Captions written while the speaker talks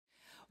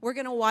We're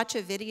going to watch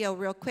a video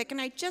real quick, and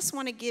I just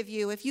want to give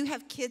you, if you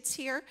have kids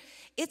here,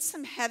 it's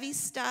some heavy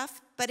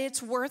stuff, but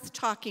it's worth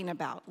talking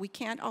about. We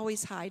can't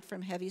always hide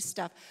from heavy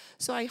stuff.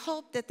 So I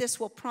hope that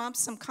this will prompt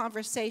some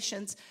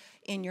conversations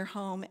in your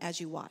home as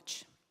you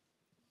watch.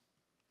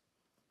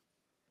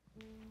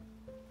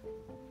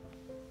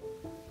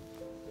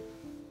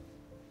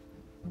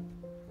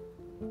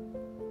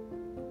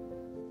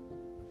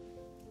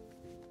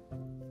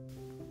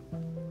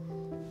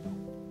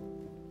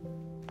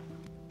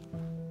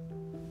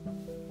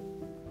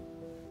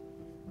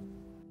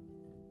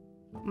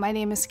 My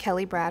name is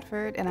Kelly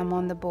Bradford, and I'm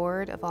on the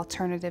board of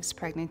Alternatives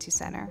Pregnancy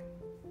Center.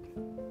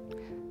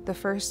 The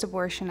first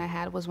abortion I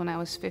had was when I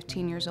was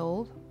 15 years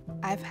old.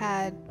 I've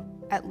had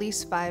at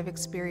least 5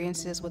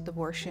 experiences with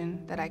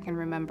abortion that I can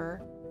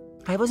remember.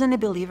 I wasn't a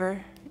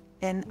believer,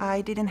 and I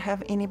didn't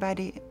have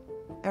anybody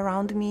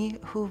around me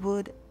who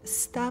would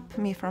stop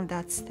me from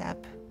that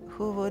step,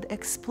 who would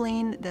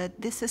explain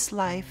that this is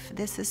life,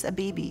 this is a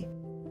baby.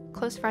 A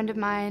close friend of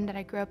mine that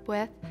I grew up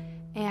with,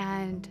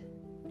 and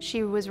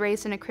she was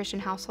raised in a Christian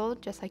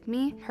household, just like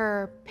me.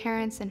 Her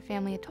parents and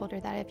family had told her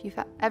that if you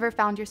ever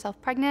found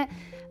yourself pregnant,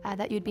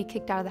 that you'd be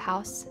kicked out of the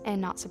house and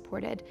not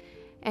supported.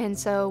 And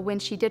so when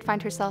she did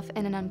find herself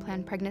in an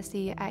unplanned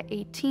pregnancy at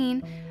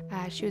 18,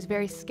 she was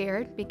very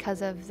scared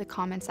because of the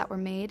comments that were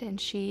made,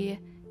 and she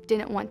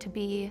didn't want to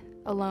be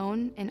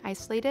alone and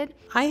isolated.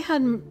 I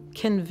had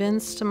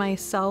convinced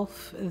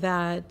myself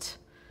that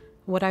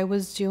what I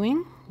was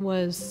doing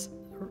was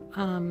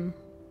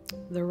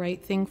the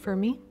right thing for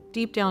me.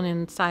 Deep down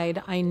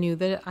inside, I knew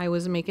that I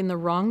was making the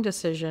wrong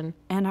decision.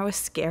 And I was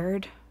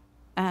scared,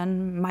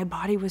 and my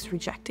body was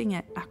rejecting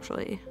it,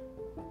 actually.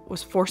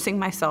 Was forcing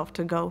myself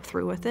to go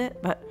through with it,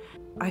 but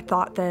I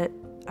thought that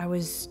I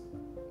was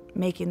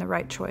making the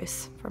right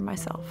choice for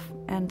myself,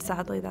 and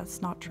sadly,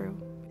 that's not true.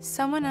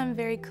 Someone I'm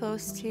very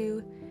close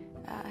to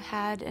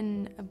had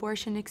an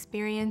abortion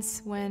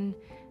experience when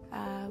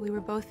we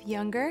were both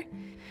younger.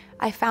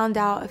 I found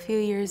out a few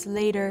years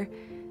later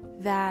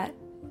that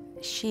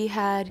she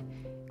had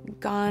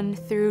gone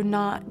through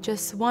not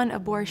just 1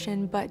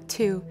 abortion, but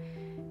 2.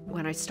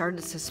 When I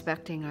started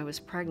suspecting I was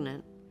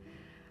pregnant,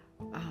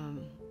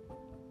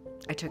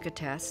 I took a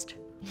test,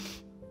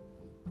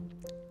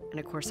 and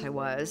of course I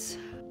was.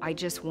 I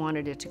just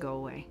wanted it to go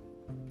away.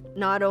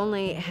 Not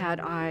only had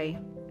I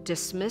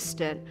dismissed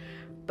it,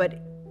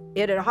 but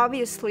it had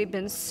obviously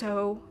been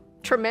so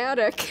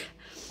traumatic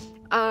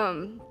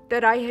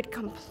that I had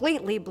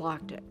completely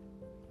blocked it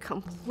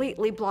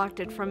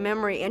from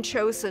memory, and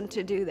chosen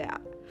to do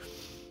that.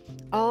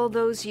 All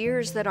those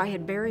years that I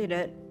had buried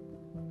it,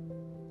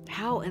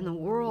 how in the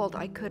world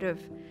I could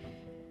have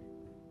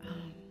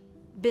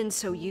been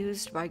so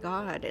used by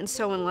God and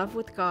so in love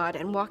with God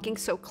and walking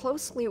so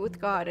closely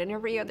with God in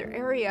every other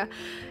area.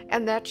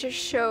 And that just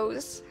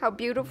shows how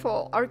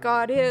beautiful our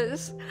God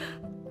is,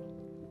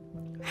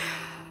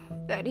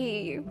 that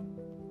He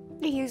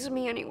used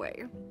me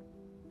anyway.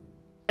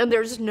 And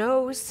there's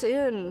no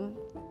sin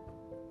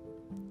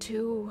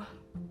too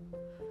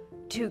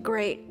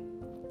great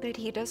that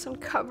He doesn't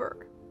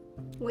cover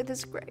with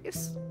His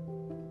grace.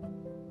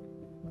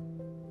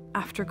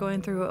 After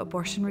going through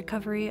abortion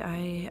recovery,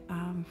 I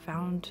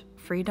found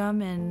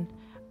freedom in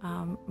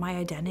my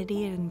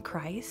identity in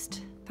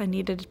Christ. I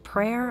needed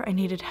prayer, I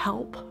needed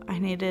help, I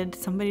needed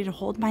somebody to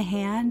hold my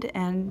hand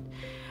and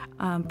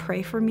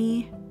pray for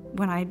me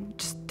when I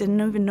just didn't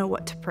even know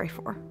what to pray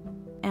for.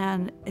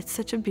 And it's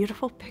such a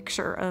beautiful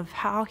picture of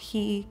how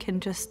He can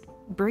just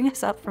bring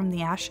us up from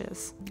the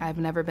ashes. I've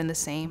never been the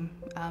same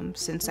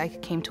since I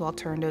came to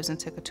Alternatives and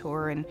took a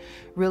tour and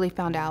really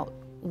found out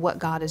what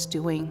God is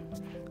doing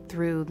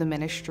through the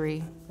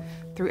ministry,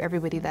 through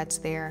everybody that's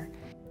there.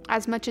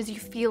 As much as you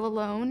feel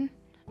alone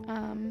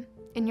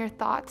in your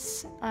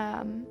thoughts,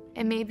 and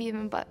maybe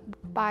even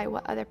by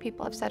what other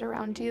people have said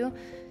around you,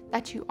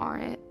 that you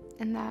aren't,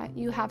 and that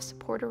you have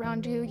support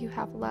around you, you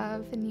have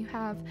love, and you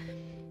have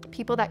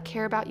people that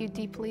care about you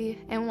deeply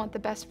and want the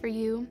best for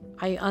you.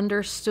 I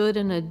understood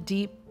in a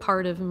deep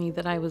part of me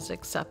that I was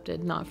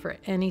accepted, not for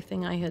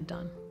anything I had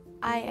done.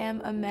 I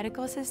am a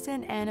medical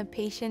assistant and a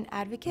patient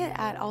advocate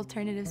at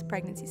Alternatives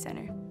Pregnancy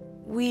Center.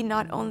 We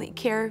not only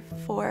care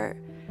for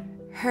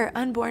her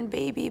unborn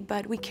baby,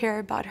 but we care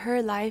about her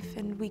life,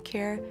 and we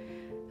care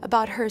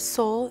about her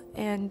soul,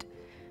 and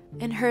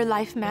her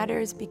life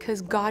matters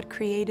because God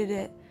created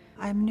it.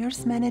 I'm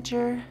nurse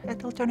manager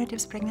at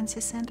Alternatives Pregnancy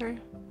Center.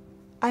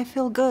 I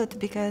feel good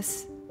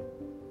because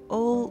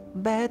all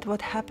bad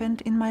what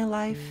happened in my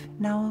life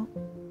now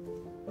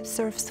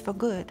serves for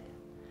good.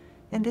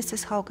 And this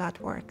is how God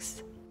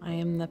works. I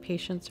am the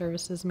patient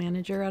services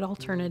manager at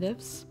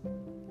Alternatives.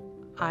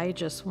 I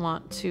just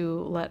want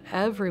to let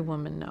every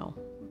woman know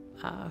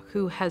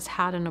who has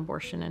had an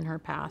abortion in her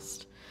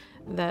past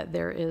that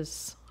there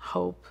is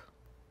hope.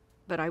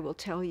 But I will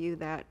tell you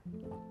that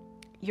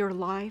your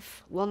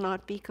life will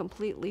not be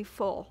completely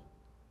full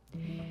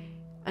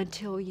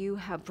until you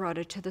have brought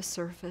it to the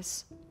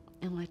surface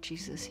and let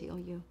Jesus heal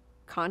you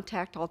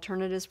contact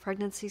Alternatives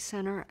Pregnancy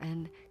Center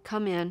and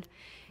come in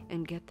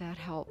and get that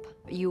help.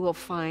 You will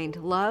find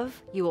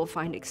love, you will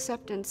find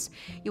acceptance,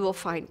 you will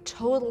find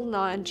total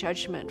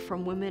non-judgment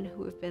from women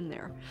who have been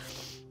there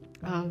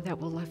that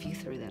will love you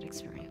through that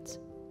experience.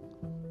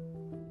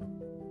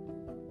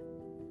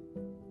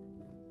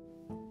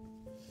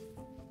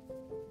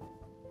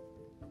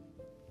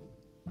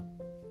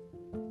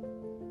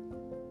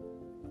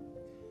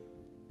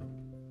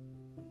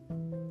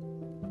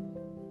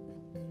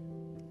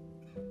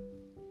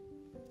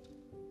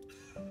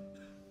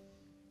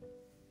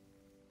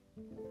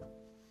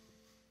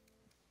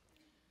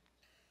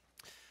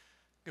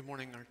 Good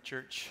morning, our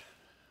church.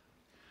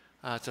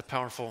 It's a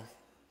powerful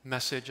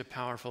message, a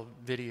powerful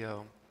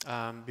video.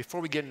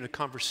 Before we get into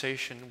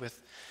conversation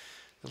with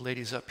the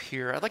ladies up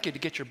here, I'd like you to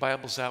get your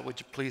Bibles out, would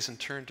you please, and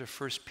turn to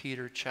 1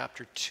 Peter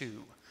chapter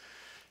 2.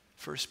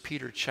 1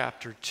 Peter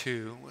chapter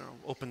 2. We'll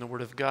open the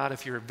Word of God.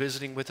 If you're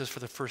visiting with us for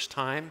the first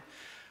time,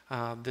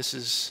 this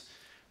is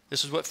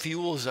what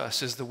fuels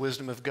us, is the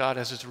wisdom of God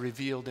as it's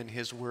revealed in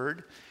His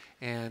Word.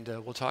 And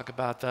we'll talk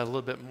about that a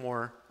little bit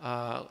more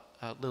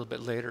a little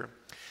bit later.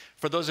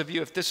 For those of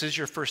you, if this is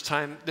your first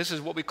time, this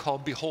is what we call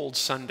Behold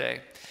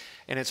Sunday.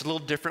 And it's a little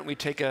different. We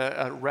take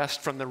a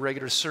rest from the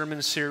regular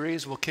sermon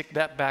series. We'll kick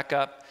that back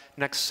up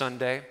next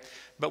Sunday.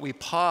 But we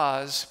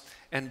pause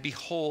and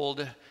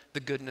behold the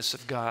goodness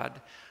of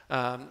God.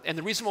 And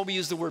the reason why we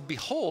use the word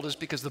behold is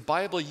because the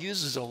Bible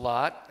uses it a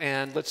lot.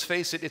 And let's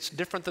face it, it's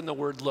different than the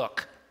word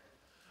look.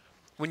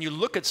 When you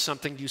look at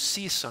something, you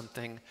see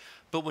something.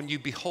 But when you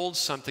behold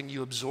something,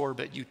 you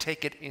absorb it, you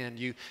take it in,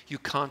 you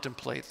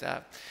contemplate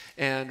that.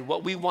 And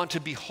what we want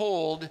to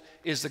behold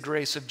is the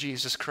grace of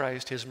Jesus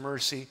Christ, His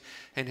mercy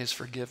and His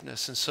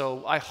forgiveness. And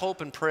so I hope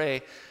and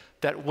pray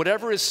that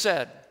whatever is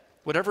said,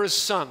 whatever is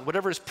sung,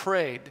 whatever is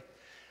prayed,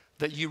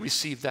 that you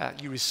receive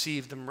that. You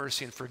receive the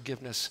mercy and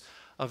forgiveness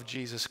of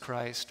Jesus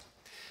Christ.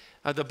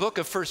 The book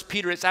of 1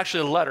 Peter, it's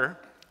actually a letter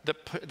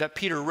that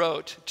Peter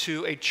wrote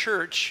to a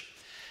church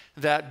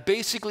that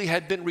basically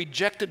had been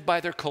rejected by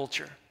their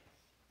culture.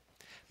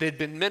 They'd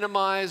been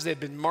minimized, they'd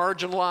been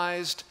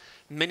marginalized.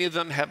 Many of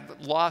them have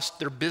lost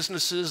their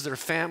businesses, their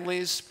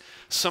families.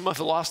 Some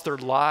have lost their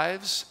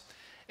lives.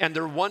 And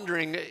they're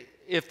wondering,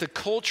 if the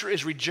culture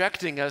is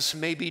rejecting us,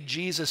 maybe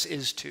Jesus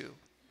is too.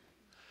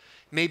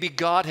 Maybe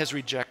God has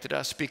rejected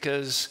us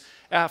because,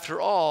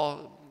 after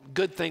all,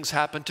 good things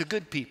happen to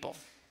good people.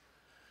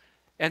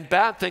 And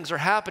bad things are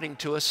happening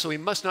to us, so we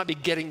must not be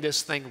getting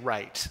this thing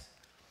right.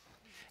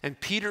 And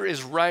Peter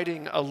is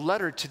writing a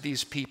letter to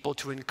these people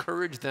to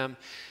encourage them,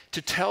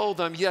 to tell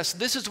them, yes,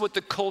 this is what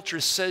the culture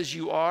says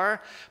you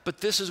are, but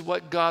this is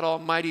what God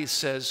Almighty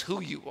says who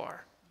you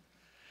are.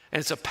 And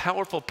it's a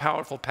powerful,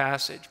 powerful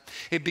passage.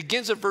 It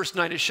begins at verse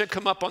 9. It should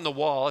come up on the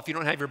wall if you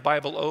don't have your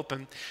Bible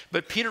open.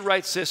 But Peter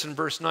writes this in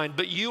verse 9,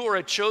 "But you are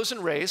a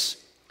chosen race,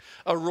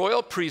 a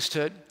royal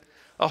priesthood,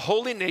 a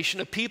holy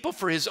nation, a people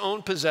for His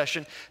own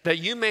possession, that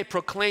you may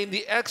proclaim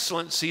the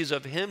excellencies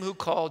of Him who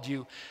called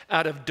you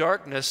out of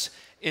darkness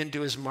into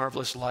His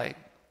marvelous light."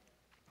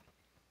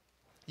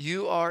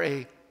 You are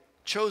a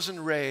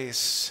chosen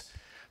race.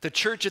 The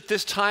church at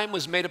this time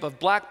was made up of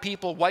black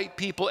people, white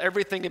people,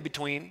 everything in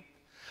between.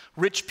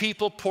 Rich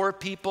people, poor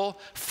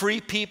people, free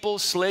people,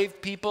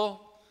 slave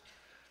people.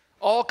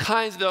 All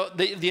kinds of,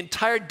 the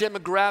entire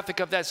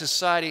demographic of that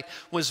society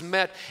was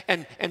met.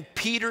 And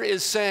Peter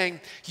is saying,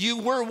 you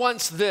were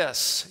once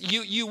this.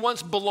 You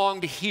once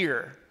belonged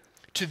here,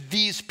 to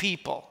these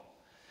people.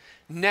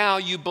 Now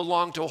you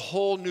belong to a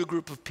whole new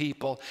group of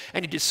people.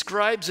 And he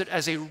describes it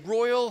as a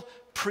royal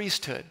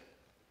priesthood.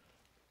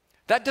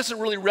 That doesn't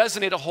really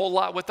resonate a whole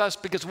lot with us,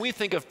 because when we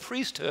think of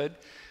priesthood,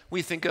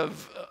 we think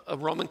of a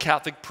Roman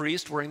Catholic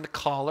priest wearing the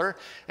collar,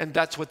 and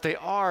that's what they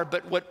are.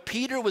 But what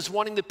Peter was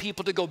wanting the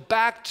people to go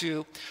back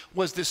to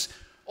was this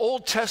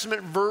Old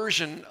Testament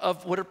version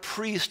of what a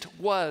priest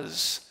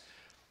was.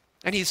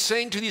 And he's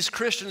saying to these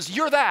Christians,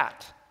 you're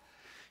that.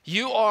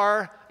 You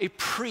are a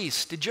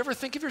priest. Did you ever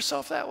think of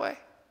yourself that way?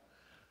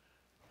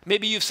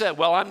 Maybe you've said,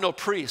 well, I'm no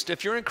priest.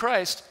 If you're in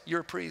Christ,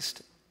 you're a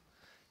priest.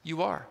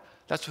 You are.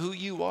 That's who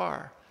you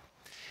are.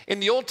 In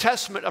the Old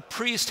Testament, a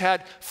priest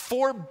had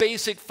 4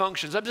 basic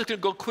functions. I'm just going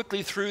to go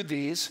quickly through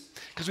these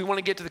because we want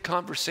to get to the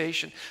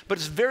conversation. But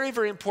it's very,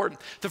 very important.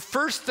 The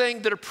first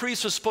thing that a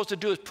priest was supposed to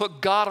do is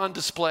put God on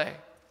display,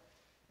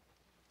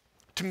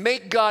 to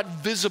make God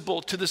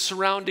visible to the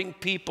surrounding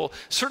people,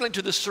 certainly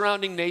to the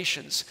surrounding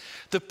nations.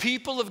 The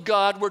people of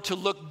God were to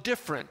look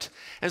different.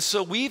 And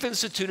so we've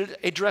instituted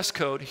a dress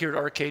code here at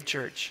Arcade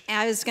Church.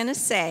 I was going to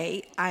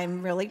say,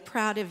 I'm really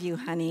proud of you,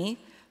 honey,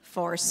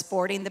 for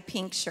sporting the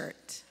pink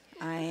shirt.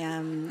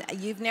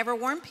 You've never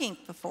worn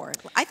pink before.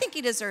 I think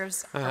he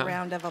deserves a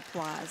round of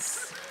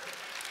applause.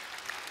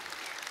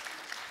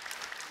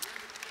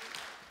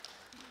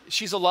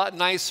 She's a lot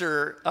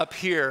nicer up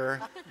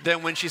here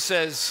than when she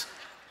says,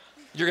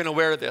 you're going to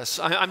wear this.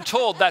 I'm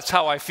told that's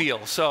how I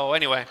feel. So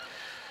anyway,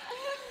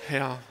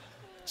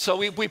 so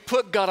we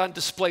put God on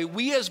display.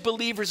 We as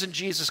believers in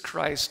Jesus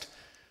Christ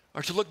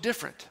are to look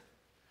different.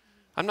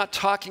 I'm not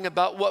talking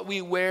about what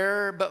we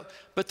wear,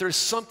 but there's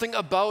something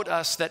about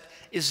us that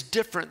is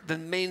different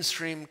than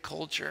mainstream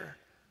culture.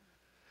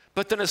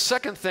 But then a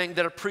second thing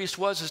that a priest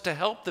was is to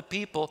help the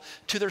people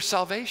to their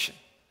salvation.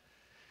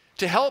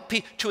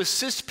 To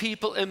assist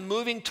people in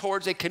moving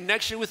towards a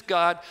connection with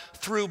God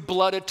through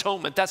blood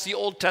atonement. That's the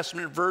Old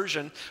Testament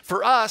version.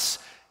 For us,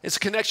 it's a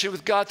connection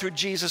with God through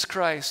Jesus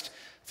Christ,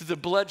 through the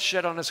blood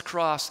shed on his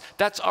cross.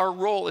 That's our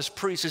role as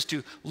priests, is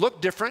to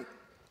look different.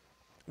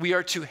 We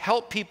are to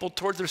help people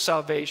towards their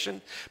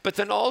salvation, but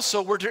then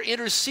also we're to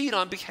intercede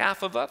on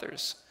behalf of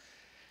others.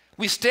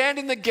 We stand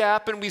in the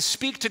gap and we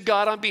speak to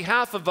God on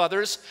behalf of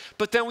others,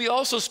 but then we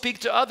also speak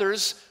to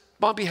others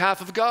on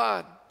behalf of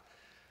God.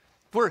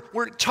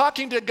 We're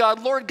talking to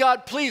God, Lord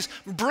God, please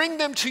bring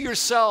them to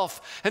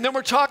yourself. And then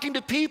we're talking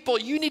to people,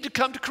 you need to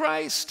come to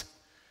Christ.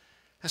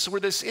 And so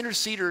we're the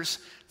intercessors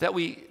that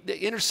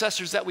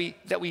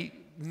we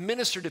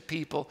minister to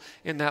people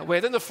in that way.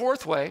 Then the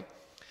fourth way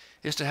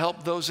is to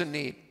help those in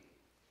need.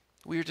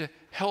 We are to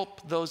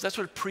help those. That's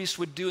what a priest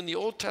would do in the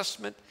Old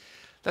Testament.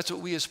 That's what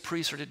we as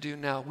priests are to do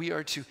now. We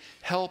are to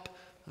help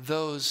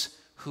those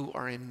who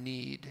are in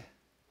need.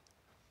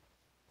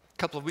 A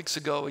couple of weeks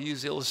ago, I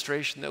used the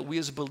illustration that we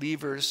as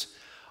believers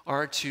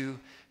are to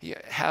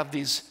have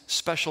these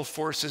special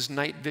forces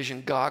night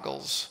vision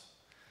goggles.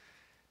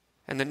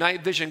 And the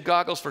night vision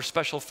goggles for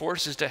special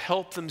forces to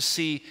help them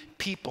see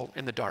people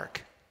in the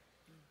dark.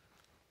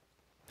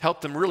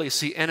 Help them really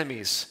see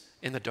enemies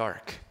in the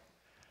dark.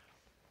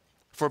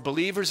 For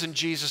believers in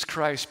Jesus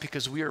Christ,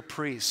 because we are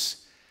priests,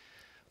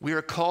 we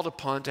are called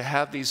upon to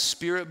have these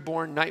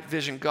spirit-born night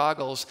vision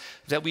goggles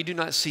that we do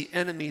not see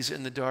enemies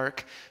in the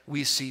dark.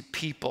 We see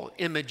people,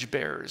 image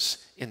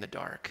bearers in the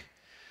dark.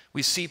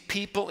 We see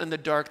people in the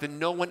dark that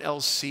no one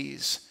else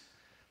sees.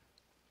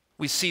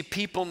 We see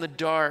people in the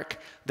dark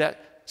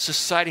that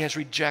society has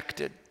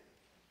rejected,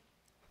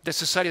 that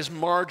society has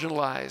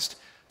marginalized,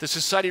 that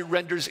society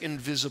renders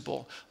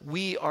invisible.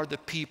 We are the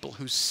people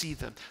who see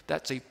them.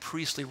 That's a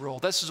priestly role.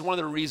 This is one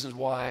of the reasons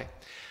why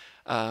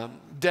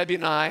Debbie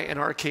and I and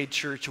Arcade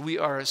Church, we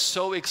are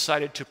so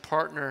excited to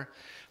partner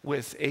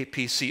with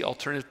APC,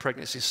 Alternative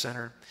Pregnancy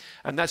Center.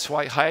 And that's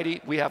why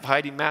we have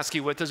Heidi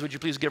Maskey with us. Would you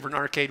please give her an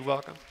Arcade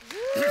welcome?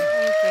 Thank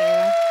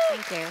you.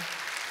 Thank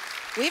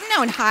you. We've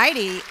known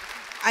Heidi.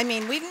 I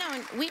mean,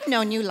 we've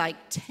known you like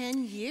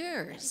 10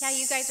 years. Yeah,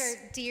 you guys are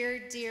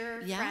dear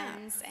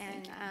friends,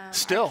 and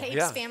still,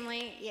 Arcade's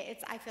family. Yeah,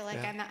 I feel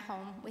like I'm at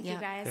home with you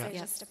guys. Yeah. I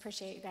just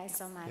appreciate you guys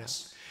so much. Yeah.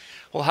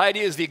 Well, Heidi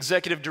is the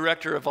executive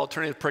director of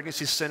Alternative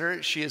Pregnancy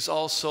Center. She is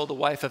also the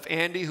wife of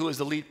Andy, who is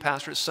the lead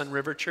pastor at Sun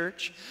River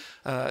Church,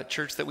 a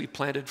church that we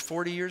planted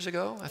 40 years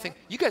ago. I think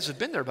you guys have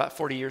been there about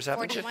 40 years,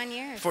 haven't you? 41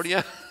 years. 40,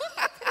 yeah.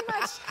 Pretty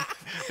much.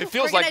 It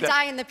feels like that. We're going to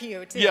die in the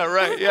pew, too. Yeah,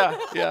 right,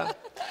 yeah.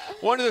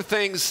 One of the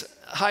things,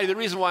 Heidi, the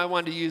reason why I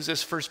wanted to use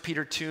this 1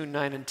 Peter 2,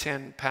 9 and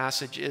 10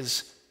 passage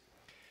is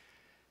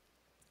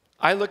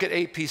I look at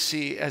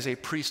APC as a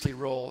priestly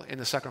role in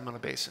the Sacramento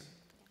Basin.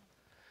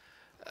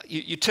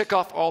 You tick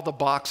off all the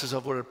boxes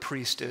of what a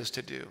priest is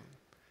to do.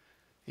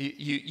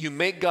 You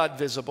make God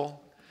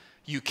visible,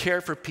 you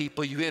care for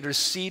people, you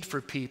intercede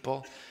for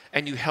people,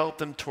 and you help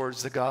them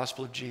towards the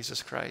gospel of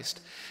Jesus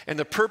Christ. And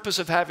the purpose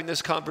of having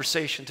this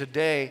conversation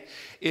today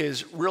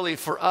is really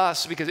for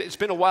us, because it's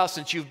been a while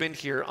since you've been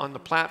here on the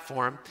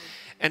platform,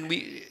 and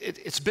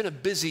it's been a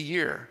busy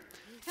year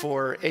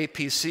for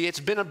APC. It's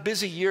been a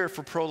busy year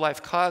for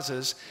pro-life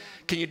causes.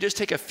 Can you just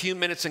take a few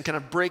minutes and kind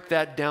of break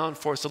that down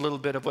for us a little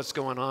bit of what's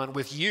going on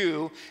with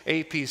you,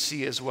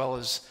 APC, as well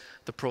as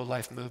the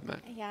pro-life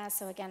movement? Yeah,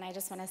 so again, I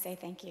just want to say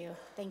thank you.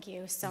 Thank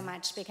you so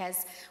much,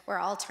 because where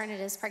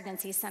Alternatives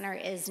Pregnancy Center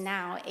is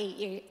now,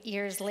 8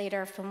 years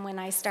later from when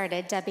I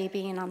started, Debbie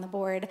being on the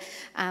board,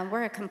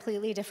 we're a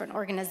completely different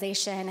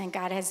organization, and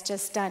God has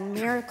just done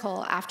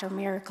miracle after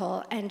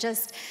miracle, and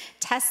just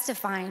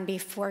testifying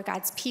before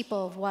God's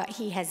people of what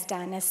he has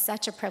done is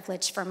such a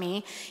privilege for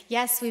me.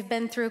 Yes, we've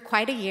been through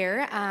quite a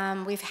year.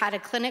 We've had a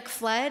clinic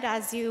flood,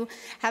 as you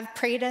have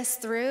prayed us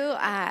through,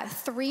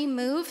 3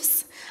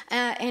 moves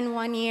in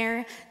 1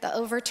 year, the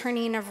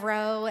overturning of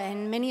Roe,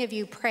 and many of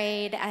you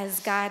prayed as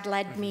God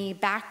led me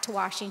back to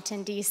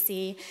Washington,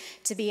 D.C.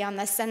 to be on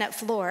the Senate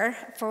floor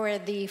for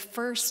the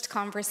first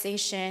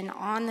conversation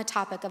on the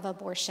topic of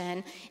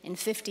abortion in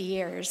 50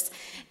 years.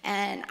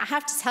 And I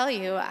have to tell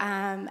you,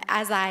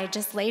 as I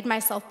just laid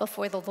myself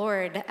before the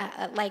Lord,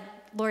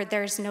 Lord,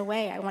 there's no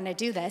way I want to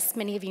do this.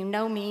 Many of you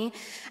know me.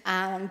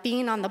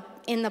 Being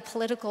in the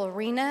political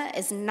arena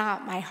is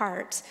not my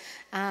heart.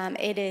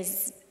 It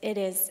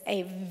is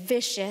a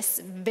vicious,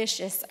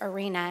 vicious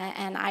arena,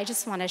 and I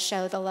just want to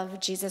show the love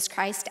of Jesus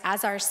Christ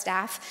as our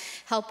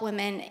staff help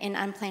women in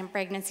unplanned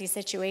pregnancy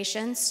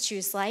situations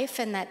choose life,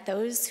 and that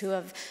those who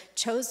have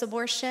chose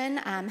abortion,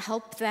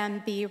 help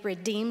them be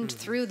redeemed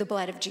through the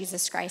blood of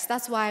Jesus Christ.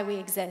 That's why we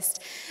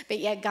exist. But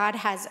yet God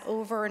has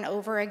over and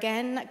over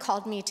again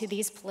called me to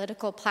these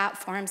political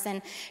platforms.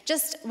 And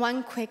just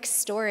one quick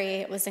story,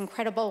 it was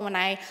incredible when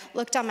I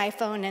looked on my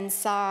phone and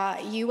saw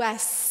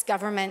U.S.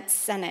 Government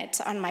Senate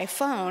on my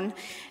phone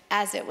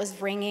as it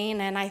was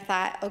ringing, and I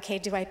thought, okay,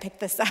 do I pick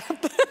this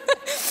up?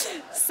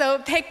 So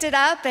picked it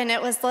up, and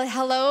it was like,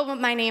 hello,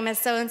 my name is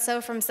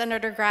so-and-so from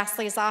Senator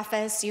Grassley's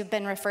office. You've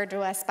been referred to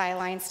us by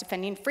Alliance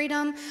Defending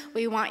Freedom.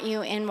 We want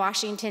you in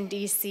Washington,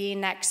 D.C.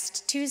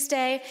 next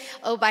Tuesday.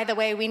 Oh, by the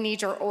way, we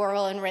need your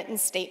oral and written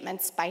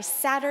statements by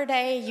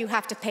Saturday. You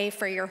have to pay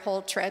for your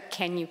whole trip.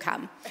 Can you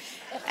come?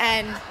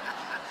 And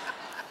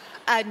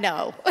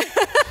no.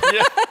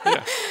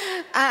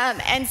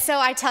 And so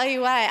I tell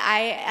you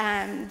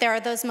what, there are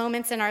those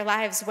moments in our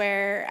lives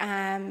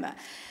where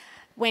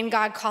when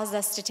God calls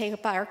us to take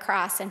up our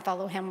cross and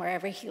follow him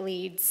wherever he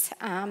leads,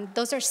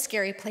 those are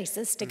scary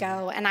places to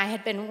go. And I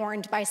had been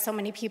warned by so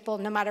many people,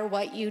 no matter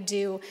what you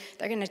do,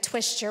 they're going to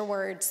twist your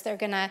words. They're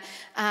going to,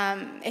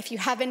 if you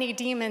have any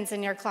demons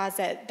in your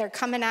closet, they're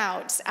coming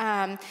out.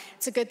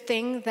 It's a good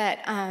thing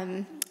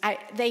that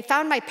they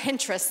found my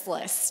Pinterest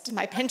list,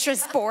 my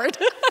Pinterest board.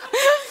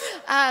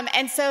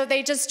 And so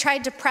they just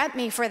tried to prep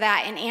me for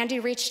that. And Andy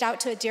reached out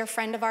to a dear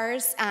friend of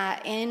ours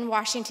in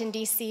Washington,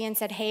 D.C. and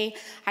said, hey,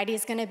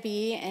 Heidi's going to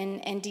be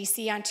in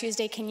D.C. on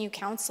Tuesday. Can you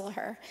counsel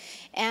her?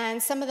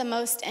 And some of the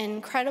most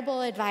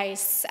incredible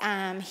advice,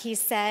 he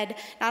said,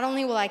 not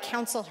only will I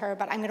counsel her,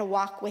 but I'm going to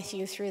walk with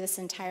you through this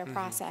entire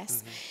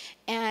process.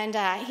 And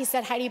he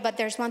said, Heidi, but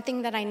there's one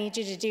thing that I need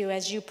you to do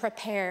as you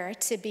prepare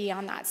to be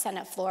on that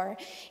Senate floor.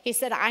 He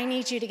said, I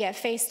need you to get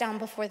face down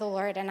before the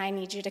Lord, and I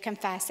need you to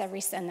confess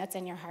every sin that's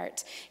in your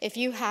heart. If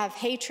you have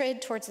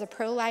hatred towards the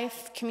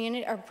pro-life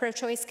community or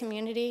pro-choice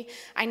community,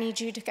 I need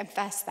you to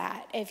confess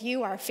that. If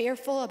you are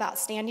fearful about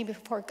standing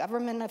before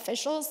government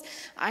officials,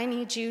 I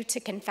need you to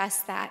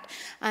confess that.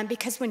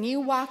 Because when you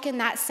walk in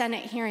that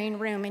Senate hearing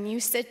room and you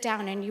sit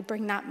down and you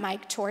bring that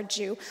mic towards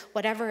you,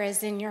 whatever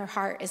is in your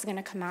heart is going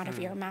to come out of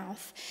your mouth.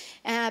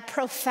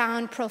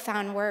 Profound,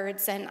 profound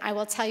words. And I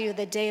will tell you,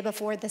 the day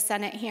before the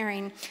Senate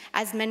hearing,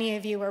 as many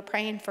of you were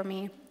praying for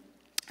me,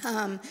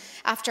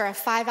 after a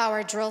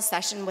 5-hour drill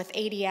session with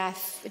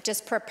ADF,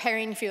 just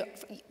preparing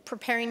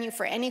you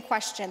for any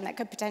question that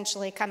could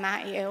potentially come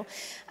at you,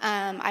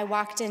 I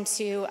walked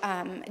into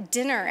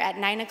dinner at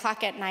 9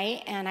 o'clock at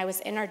night, and I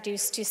was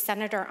introduced to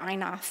Senator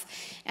Einoff.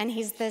 And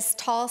he's this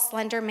tall,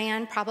 slender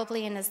man,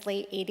 probably in his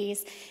late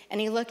 80s,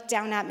 and he looked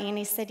down at me and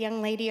he said,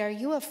 young lady, are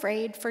you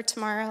afraid for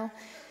tomorrow?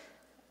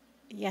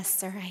 Yes,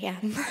 sir, I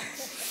am.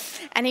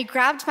 And he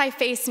grabbed my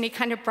face and he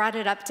kind of brought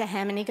it up to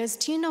him, and he goes,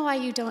 do you know why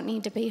you don't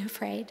need to be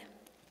afraid?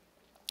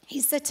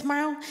 He said,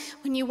 tomorrow,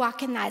 when you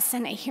walk in that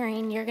Senate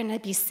hearing, you're going to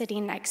be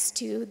sitting next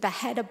to the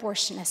head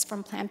abortionist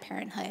from Planned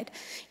Parenthood.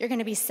 You're going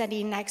to be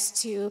sitting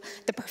next to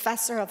the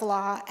professor of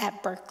law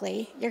at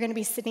Berkeley. You're going to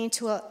be sitting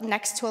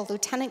next to a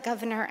lieutenant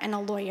governor and a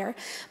lawyer.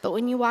 But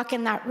when you walk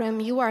in that room,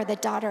 you are the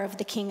daughter of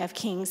the King of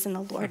Kings and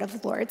the Lord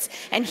of Lords,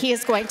 and he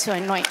is going to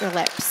anoint your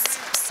lips.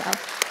 So,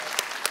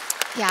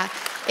 yeah.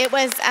 It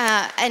was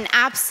an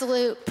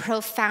absolute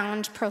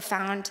profound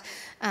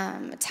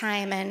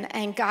time,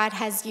 and God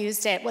has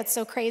used it. What's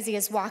so crazy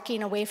is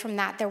walking away from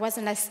that, there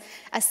wasn't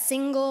a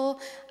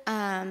single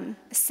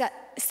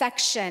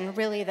section,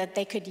 really, that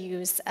they could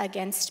use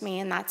against me,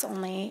 and that's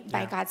only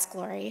by God's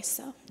glory.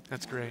 So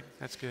that's great.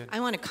 That's good.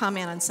 I want to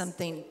comment on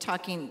something,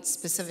 talking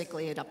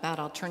specifically about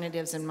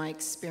alternatives and my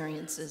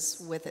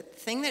experiences with it. The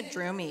thing that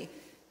drew me,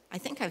 I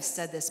think I've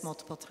said this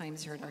multiple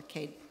times here at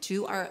Arcade,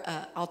 to our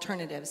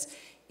alternatives,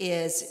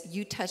 is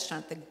you touched on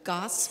it. The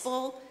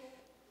gospel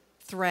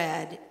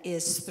thread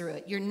is through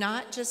it. You're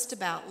not just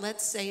about,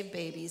 let's save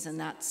babies and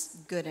that's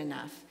good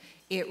enough.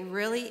 It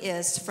really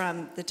is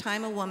from the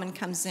time a woman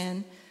comes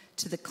in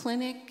to the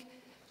clinic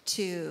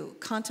to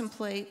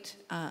contemplate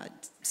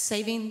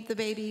saving the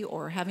baby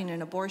or having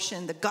an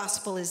abortion, the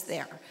gospel is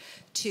there.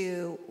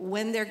 To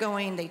when they're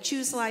going, they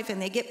choose life and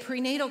they get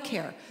prenatal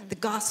care, the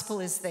gospel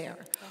is there.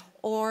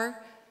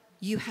 Or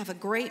you have a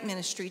great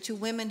ministry to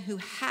women who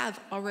have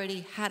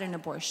already had an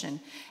abortion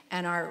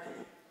and are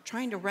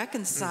trying to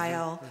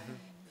reconcile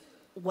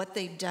what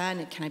they've done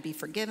and can I be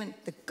forgiven?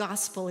 The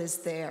gospel is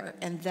there,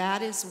 and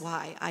that is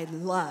why I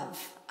love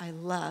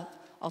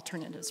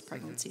Alternatives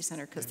Pregnancy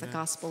Center, because the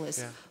gospel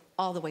is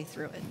all the way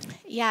through it.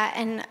 Yeah,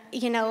 and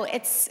you know,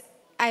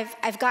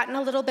 I've gotten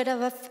a little bit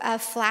of a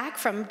flack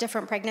from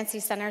different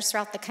pregnancy centers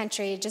throughout the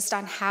country just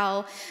on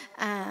how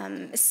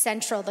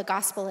central the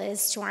gospel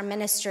is to our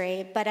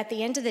ministry. But at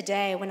the end of the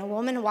day, when a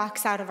woman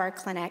walks out of our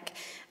clinic,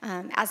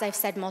 as I've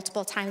said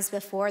multiple times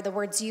before, the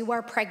words, "you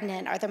are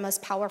pregnant," are the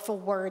most powerful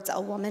words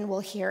a woman will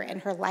hear in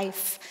her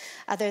life,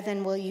 other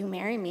than, "will you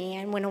marry me?"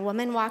 And when a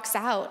woman walks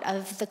out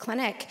of the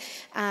clinic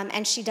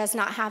and she does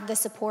not have the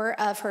support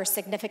of her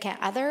significant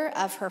other,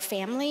 of her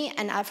family,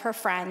 and of her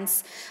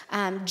friends,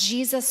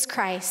 Jesus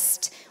Christ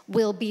Christ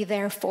will be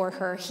there for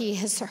her. He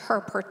is her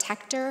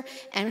protector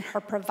and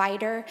her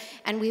provider,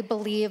 and we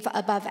believe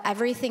above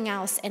everything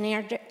else in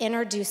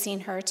introducing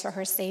her to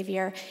her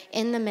Savior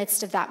in the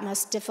midst of that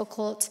most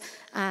difficult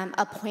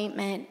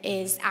appointment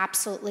is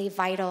absolutely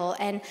vital.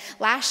 And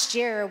last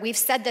year, we've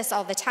said this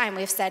all the time.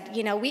 We've said,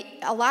 you know,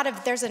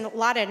 there's a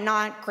lot of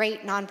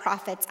great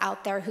nonprofits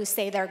out there who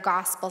say they're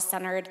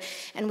gospel-centered,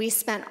 and we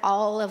spent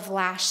all of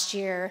last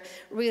year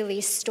really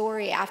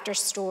story after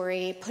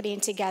story putting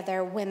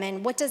together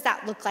women. What does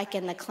that look like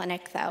in the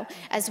clinic, though,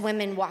 as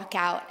women walk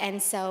out? And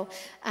so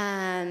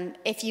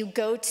if you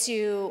go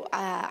to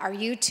our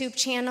YouTube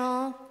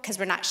channel, because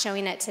we're not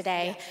showing it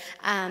today,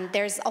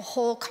 there's a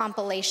whole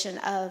compilation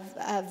of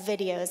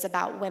videos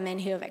about women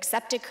who have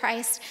accepted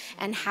Christ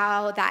and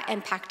how that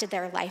impacted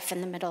their life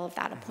in the middle of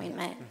that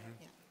appointment.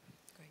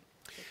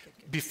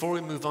 Before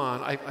we move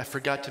on, I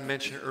forgot to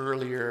mention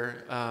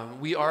earlier,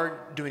 we are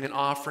doing an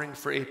offering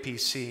for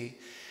APC,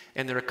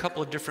 and there are a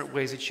couple of different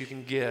ways that you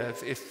can give.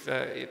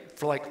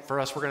 For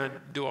us, we're going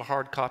to do a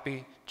hard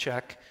copy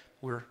check.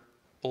 We're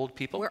old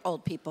people. We're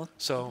old people.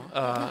 So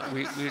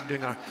we're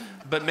doing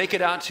but make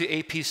it out to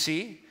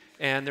APC,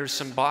 and there's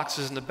some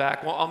boxes in the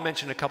back. Well, I'll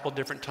mention a couple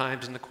different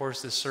times in the course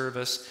of this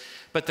service.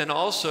 But then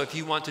also, if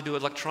you want to do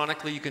it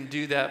electronically, you can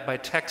do that by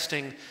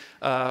texting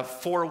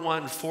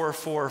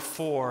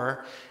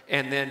 41444,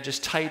 and then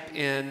just type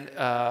in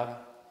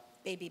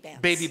Baby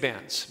bands.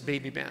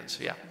 Baby bands,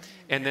 yeah.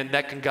 And then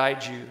that can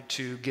guide you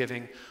to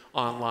giving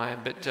online.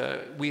 But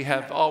we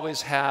have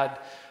always had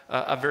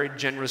a very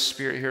generous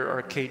spirit here at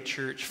Arcade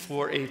Church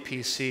for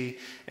APC,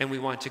 and we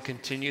want to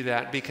continue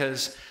that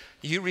because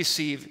you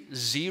receive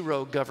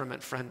zero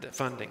government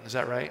funding. Is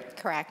that right?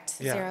 Correct.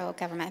 Yeah. Zero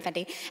government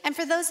funding. And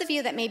for those of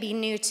you that may be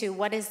new to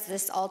what is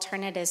this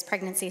Alternatives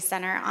Pregnancy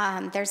Center,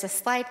 there's a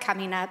slide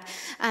coming up.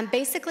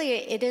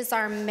 Basically, it is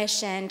our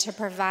mission to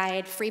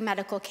provide free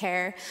medical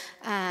care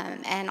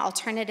and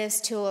alternatives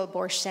to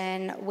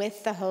abortion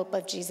with the hope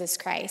of Jesus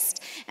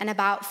Christ. And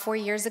about 4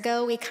 years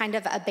ago, we kind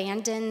of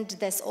abandoned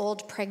this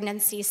old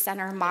pregnancy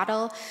center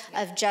model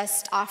of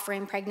just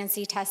offering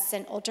pregnancy tests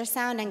and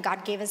ultrasound, and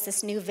God gave us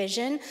this new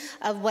vision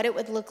of what it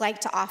would look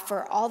like to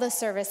offer all the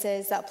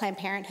services that Planned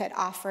Parenthood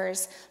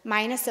offers,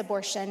 minus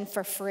abortion,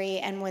 for free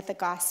and with the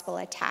gospel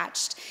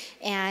attached.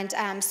 And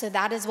so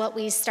that is what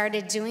we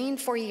started doing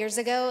 4 years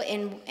ago.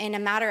 In a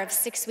matter of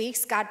 6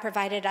 weeks, God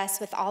provided us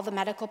with all the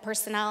medical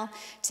personnel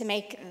to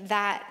make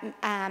that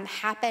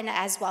happen,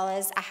 as well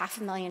as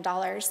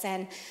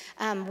 $500,000.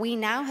 And we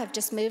now have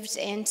just moved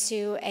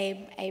into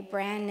a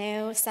brand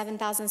new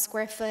 7,000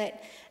 square foot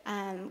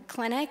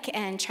clinic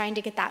and trying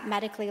to get that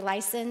medically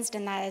licensed,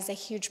 and that is a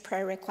huge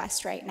prayer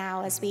request right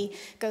now as we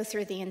go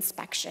through the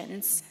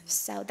inspections.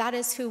 So that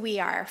is who we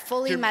are,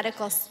 fully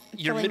medical.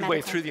 You're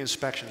midway through the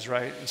inspections,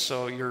 right? And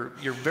so you're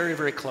very,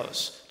 very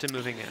close to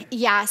moving in.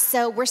 Yeah,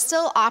 so we're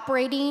still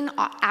operating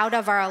out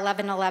of our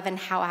 1111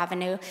 Howe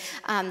Avenue.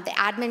 The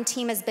admin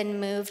team has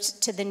been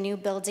moved to the new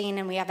building,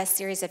 and we have a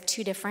series of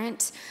 2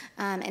 different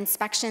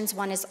inspections.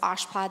 One is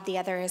OSHPD, the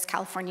other is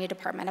California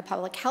Department of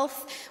Public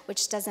Health,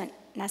 which doesn't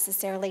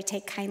necessarily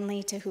take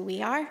kindly to who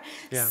we are.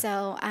 Yeah.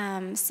 So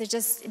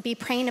just be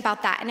praying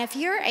about that. And if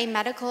you're a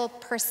medical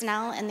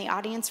personnel in the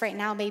audience right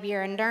now, maybe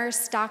you're a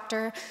nurse,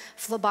 doctor,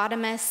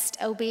 phlebotomist,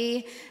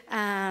 OB,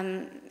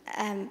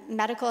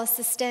 medical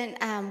assistant,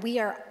 we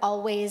are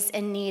always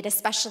in need,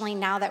 especially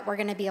now that we're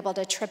going to be able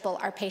to triple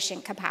our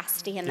patient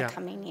capacity in the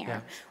coming year.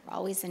 Yeah. We're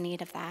always in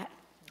need of that.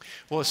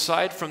 Well,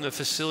 aside from the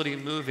facility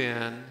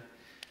move-in,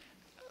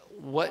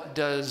 what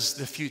does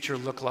the future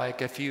look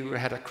like if you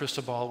had a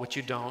crystal ball, which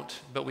you don't,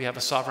 but we have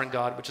a sovereign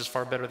God, which is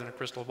far better than a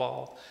crystal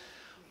ball?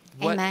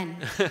 Amen.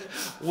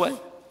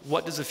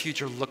 What does the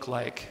future look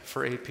like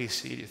for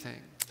APC, do you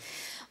think?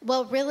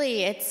 Well,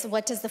 really, it's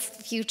what does the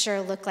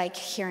future look like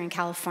here in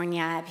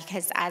California?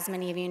 Because as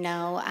many of you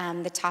know,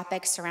 the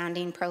topic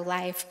surrounding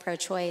pro-life,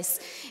 pro-choice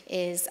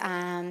is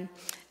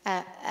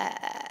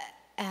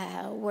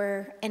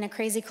we're in a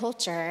crazy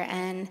culture.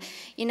 And,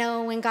 you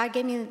know, when God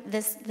gave me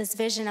this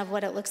vision of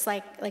what it looks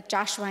like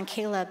Joshua and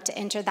Caleb, to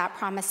enter that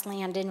promised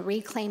land and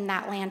reclaim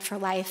that land for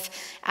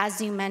life,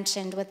 as you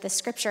mentioned with the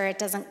scripture, it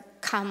doesn't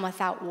come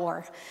without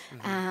war.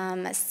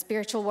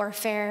 Spiritual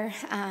warfare,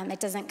 it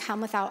doesn't come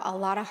without a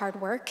lot of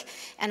hard work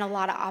and a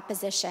lot of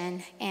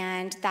opposition.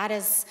 And that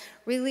is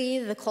really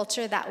the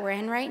culture that we're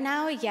in right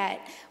now,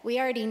 yet we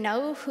already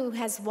know who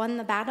has won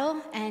the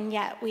battle, and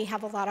yet we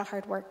have a lot of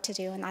hard work to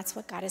do, and that's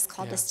what God has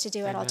called us to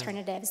do at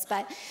Alternatives.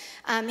 But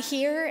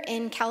here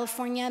in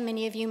California,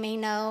 many of you may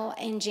know,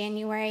 in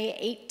January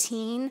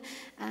 18,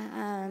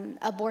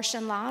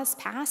 abortion laws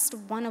passed,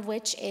 one of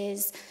which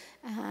is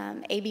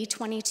AB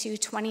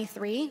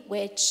 2223,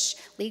 which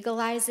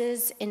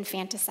legalizes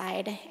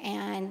infanticide,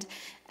 and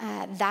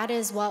that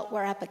is what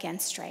we're up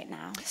against right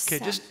now. Okay,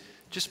 so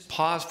just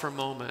pause for a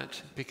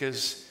moment,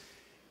 because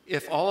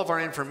if all of our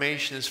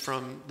information is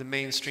from the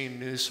mainstream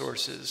news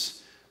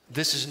sources,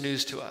 this is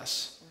news to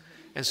us.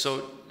 And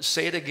so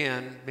say it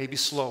again, maybe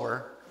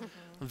slower,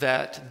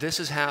 that this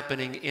is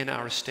happening in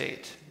our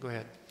state. Go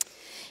ahead.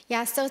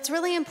 Yeah, so it's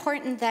really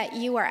important that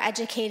you are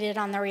educated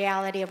on the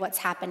reality of what's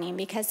happening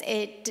because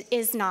it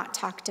is not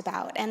talked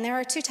about. And there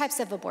are two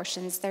types of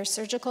abortions. There's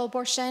surgical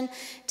abortion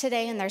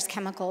today and there's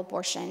chemical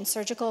abortion.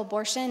 Surgical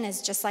abortion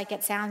is just like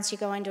it sounds. You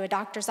go into a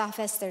doctor's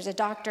office, there's a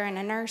doctor and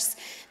a nurse.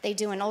 They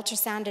do an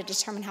ultrasound to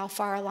determine how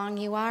far along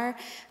you are.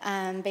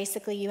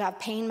 Basically, you have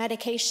pain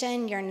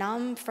medication, you're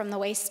numb from the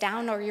waist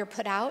down or you're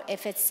put out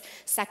if it's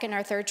second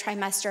or third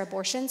trimester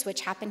abortions, which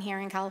happen here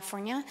in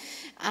California.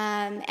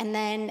 And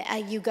then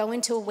you go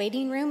into a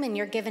waiting room and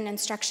you're given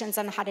instructions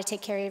on how to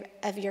take care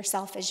of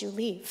yourself as you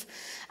leave.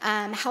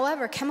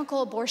 However,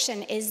 chemical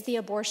abortion is the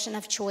abortion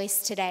of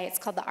choice today. It's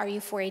called the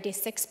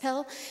RU486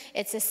 pill.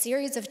 It's a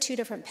series of 2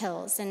 different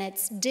pills, and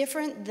it's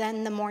different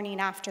than the morning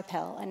after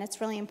pill, and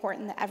it's really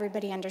important that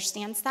everybody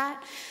understands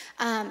that.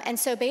 And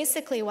so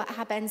basically what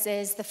happens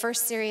is the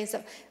first series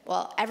of,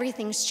 well,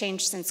 everything's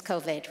changed since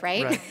COVID,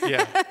 right? Right.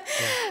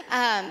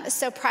 Yeah.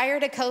 So prior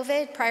to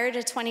COVID, prior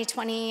to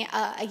 2020,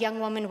 a young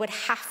woman would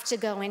have to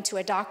go into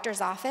a doctor's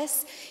office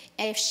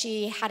if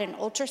she had an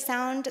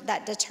ultrasound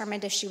that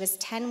determined if she was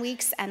 10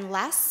 weeks and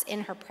less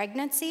in her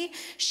pregnancy,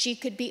 she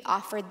could be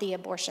offered the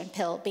abortion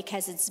pill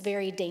because it's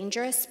very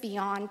dangerous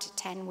beyond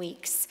 10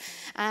 weeks.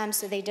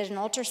 So they did an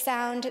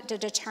ultrasound to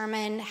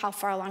determine how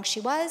far along she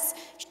was.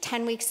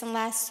 10 weeks and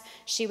less,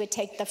 she would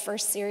take the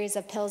first series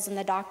of pills in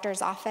the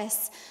doctor's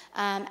office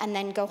and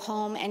then go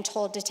home and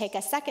told to take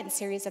a second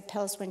series of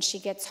pills when she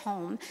gets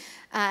home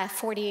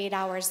 48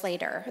 hours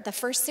later. The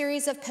first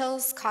series of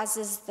pills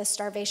causes the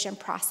starvation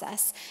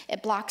process.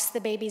 It blocks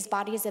the baby's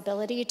body's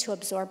ability to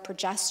absorb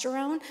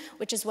progesterone,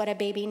 which is what a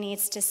baby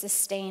needs to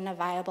sustain a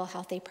viable,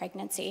 healthy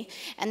pregnancy.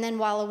 And then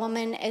while a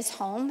woman is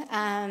home,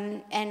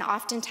 and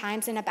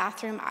oftentimes in a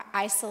bathroom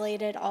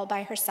isolated all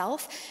by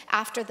herself,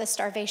 after the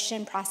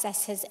starvation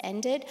process has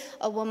ended,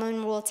 a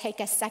woman will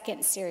take a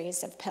second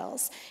series of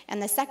pills.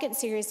 And the second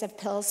series of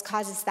pills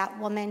causes that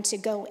woman to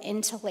go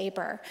into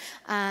labor.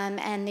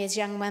 And these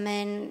young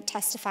women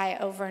testify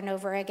over and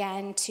over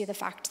again to the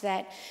fact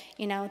that,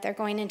 you know, they're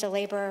going into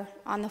labor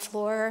on the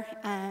floor,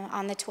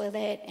 on the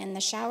toilet, in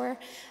the shower,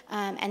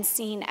 and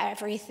seeing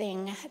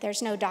everything.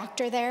 There's no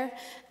doctor there.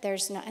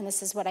 There's no, and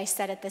this is what I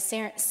said at the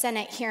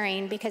Senate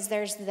hearing, because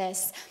there's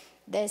this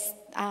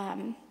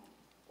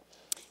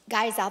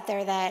guys out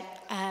there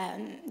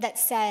that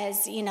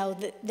says, you know,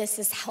 this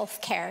is health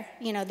care.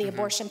 You know, the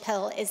abortion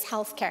pill is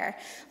health care.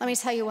 Let me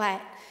tell you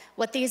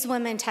what these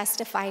women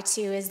testify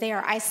to is they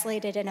are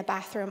isolated in a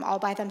bathroom all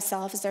by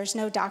themselves. There's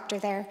no doctor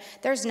there.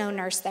 There's no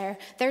nurse there.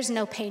 There's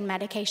no pain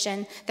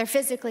medication. They're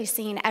physically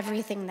seeing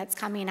everything that's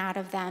coming out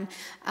of them.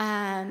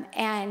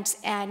 And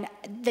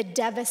the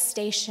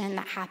devastation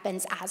that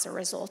happens as a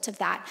result of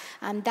that.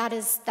 That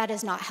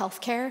is not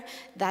healthcare.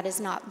 That is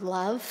not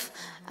love.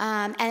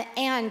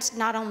 And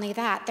not only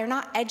that, they're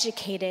not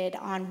educated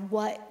on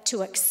what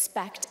to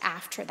expect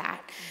after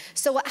that.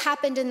 So what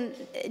happened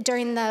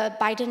during the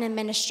Biden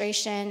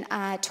administration,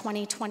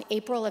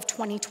 April of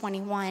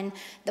 2021,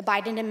 the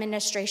Biden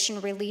administration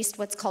released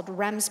what's called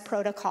REMS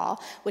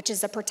protocol, which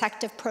is a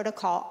protective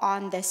protocol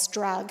on this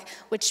drug,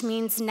 which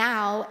means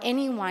now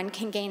anyone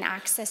can gain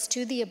access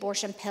to the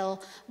abortion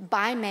pill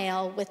by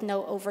mail with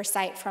no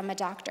oversight from a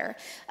doctor.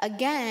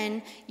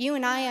 Again, you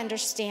and I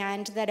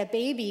understand that a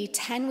baby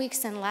 10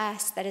 weeks and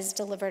less that is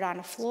delivered on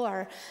a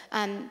floor,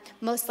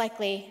 most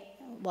likely,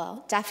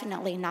 well,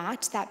 definitely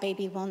not. That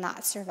baby will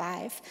not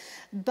survive.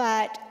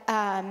 But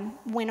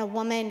when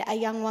a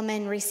young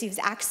woman receives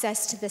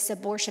access to this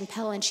abortion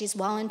pill and she's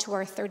well into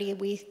her 30th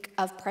week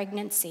of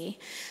pregnancy,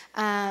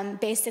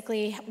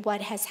 basically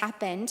what has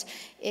happened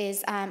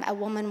is a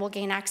woman will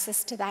gain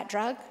access to that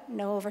drug,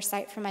 no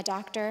oversight from a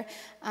doctor,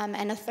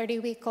 and a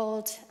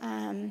 30-week-old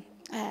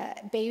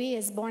baby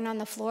is born on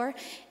the floor,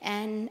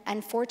 and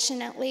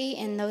unfortunately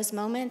in those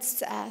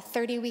moments,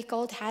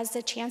 30-week-old has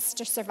a chance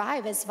to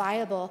survive as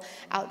viable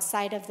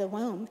outside of the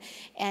womb.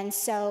 And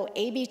so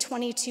AB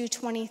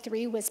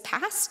 2223 was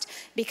passed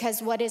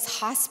because what is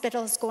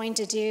hospitals going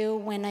to do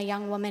when a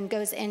young woman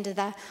goes into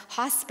the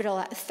hospital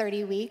at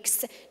 30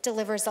 weeks,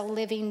 delivers a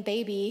living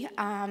baby,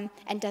 and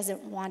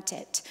doesn't want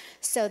it?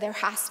 So there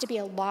has to be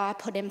a law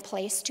put in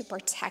place to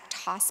protect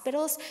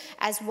hospitals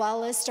as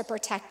well as to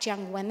protect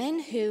young women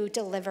who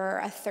deliver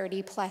a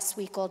 30-plus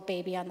week-old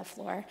baby on the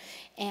floor,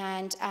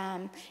 and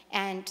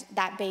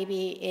that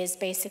baby is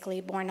basically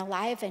born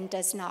alive and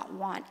does not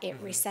want it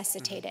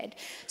resuscitated.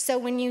 So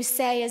when you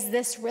say, is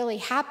this really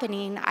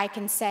happening, I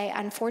can say,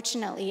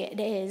 unfortunately, it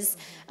is.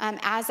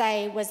 As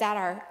I was at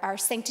our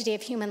Sanctity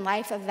of Human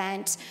Life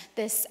event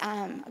this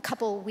a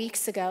couple of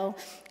weeks ago,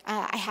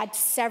 I had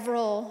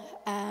several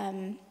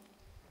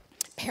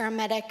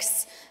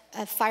paramedics,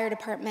 fire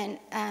department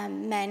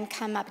men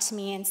come up to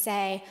me and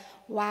say,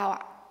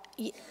 wow,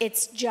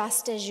 it's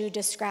just as you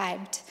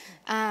described.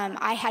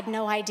 I had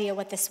no idea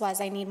what this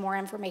was. I need more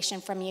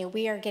information from you.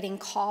 We are getting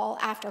call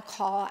after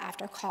call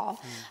after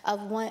call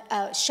of one,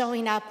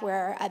 showing up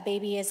where a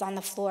baby is on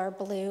the floor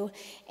blue,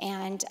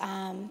 and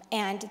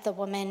the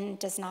woman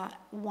does not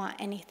want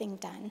anything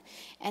done.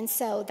 And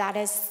so that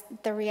is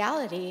the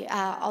reality.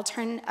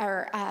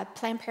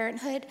 Planned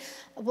Parenthood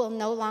will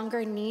no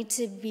longer need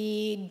to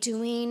be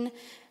doing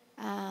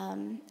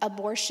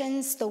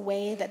abortions the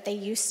way that they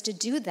used to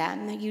do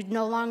them. You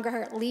no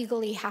longer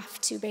legally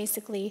have to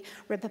basically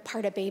rip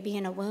apart a baby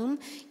in a womb.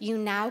 You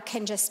now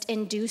can just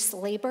induce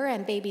labor,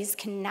 and babies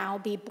can now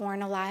be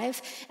born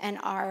alive and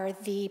are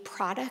the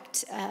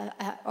product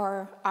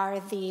or are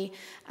the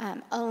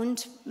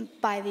owned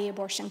by the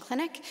abortion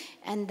clinic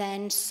and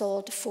then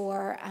sold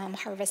for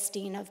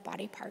harvesting of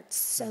body parts.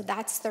 So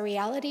that's the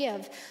reality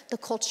of the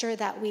culture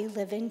that we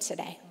live in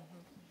today.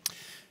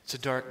 It's a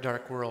dark,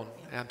 dark world,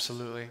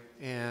 absolutely.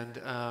 And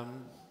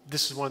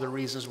this is one of the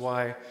reasons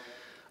why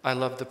I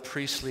love the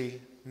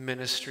priestly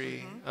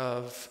ministry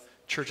of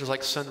churches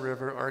like Sun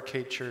River,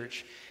 Arcade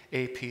Church,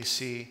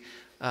 APC,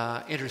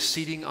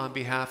 interceding on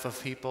behalf of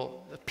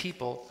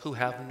people who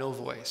have no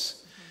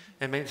voice.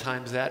 And many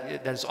times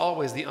that is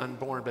always the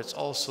unborn, but it's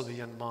also the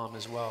young mom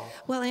as well.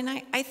 Well, and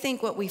I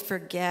think what we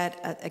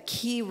forget, a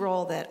key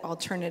role that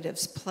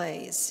alternatives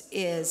plays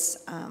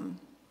is,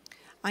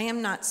 I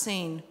am not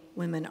saying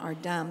women are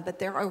dumb, but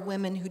there are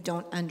women who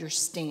don't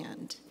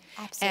understand.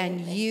 Absolutely.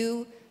 And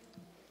you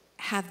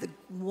have the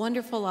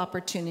wonderful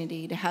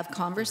opportunity to have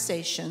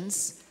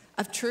conversations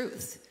of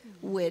truth,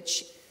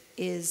 which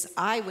is,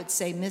 I would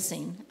say,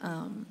 missing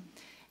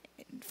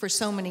for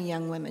so many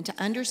young women, to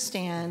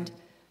understand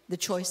the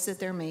choice that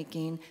they're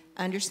making,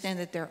 understand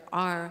that there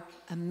are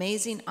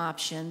amazing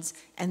options,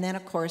 and then,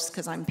 of course,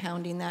 because I'm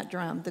pounding that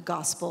drum, the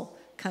gospel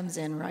comes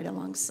in right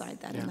alongside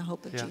that in the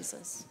hope of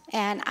Jesus.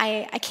 And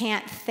I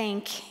can't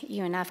thank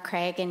you enough,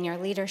 Craig, and your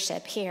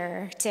leadership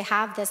here to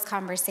have this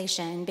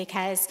conversation,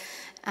 because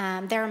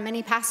there are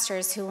many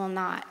pastors who will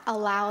not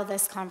allow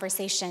this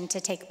conversation to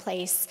take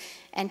place,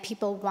 and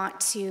people want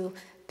to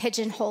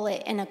pigeonhole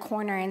it in a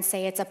corner and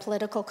say it's a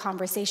political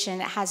conversation.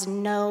 It has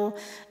no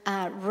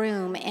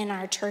room in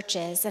our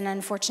churches, and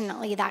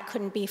unfortunately that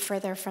couldn't be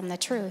further from the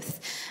truth.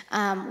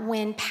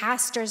 When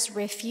pastors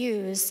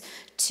refuse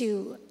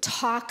to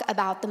talk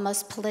about the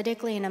most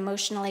politically and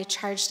emotionally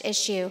charged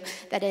issue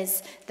that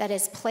is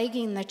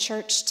plaguing the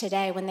church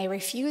today, when they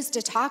refuse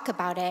to talk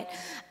about it,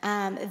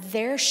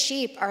 their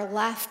sheep are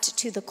left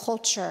to the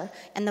culture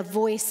and the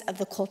voice of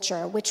the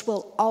culture, which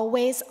will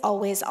always,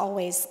 always,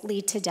 always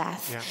lead to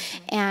death.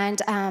 Yeah.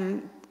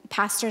 And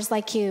pastors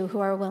like you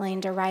who are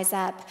willing to rise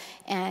up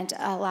and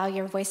allow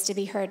your voice to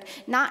be heard,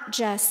 not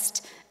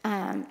just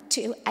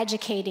to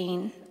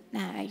educating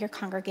your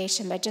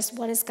congregation, but just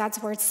what does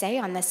God's word say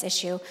on this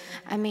issue?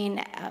 I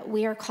mean,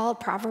 we are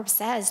called, Proverbs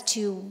says,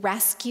 to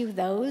rescue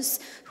those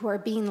who are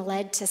being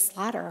led to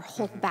slaughter,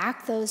 hold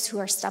back those who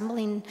are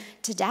stumbling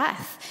to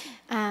death.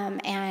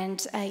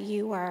 And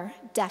you are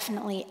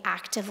definitely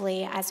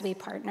actively, as we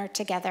partner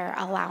together,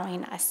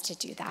 allowing us to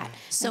do that.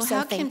 So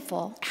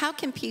thankful. How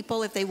can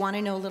people, if they want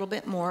to know a little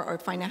bit more or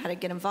find out how to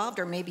get involved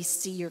or maybe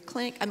see your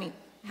clinic, I mean,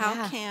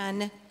 how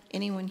can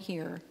anyone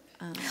here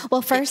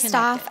well, first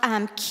off,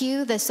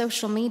 cue the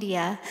social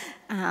media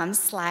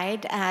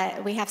slide.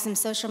 We have some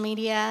social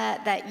media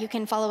that you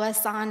can follow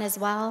us on as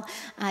well.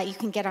 You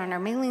can get on our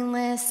mailing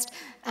list.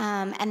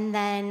 And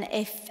then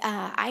if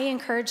I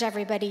encourage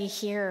everybody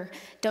here,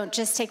 don't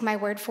just take my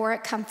word for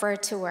it, come for a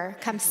tour,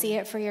 come see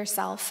it for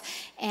yourself.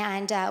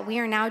 And we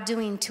are now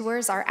doing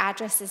tours. Our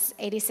address is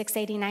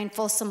 8689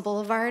 Folsom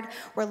Boulevard.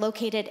 We're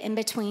located in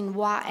between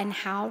Watt and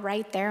Howe,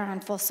 right there on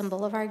Folsom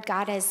Boulevard.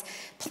 God has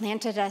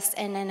planted us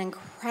in an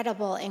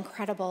incredible,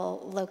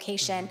 incredible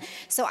location.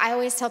 So I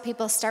always tell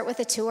people, start with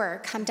a tour,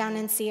 come down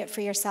and see it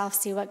for yourself,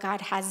 see what God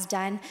has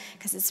done,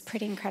 because it's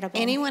pretty incredible.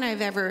 Anyone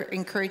I've ever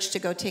encouraged to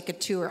go take a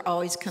tour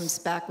always comes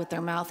back with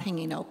their mouth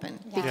hanging open,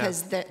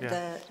 because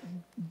the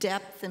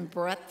depth and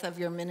breadth of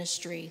your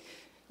ministry,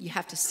 you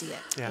have to see it.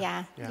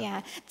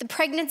 Yeah. The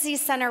pregnancy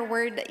center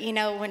word, you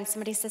know, when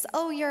somebody says,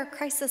 oh, you're a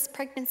crisis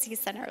pregnancy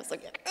center, I was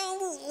like,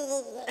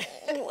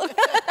 oh.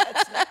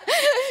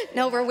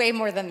 No, we're way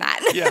more than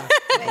that. Yeah,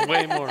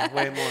 way more.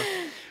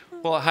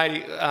 Well, Heidi,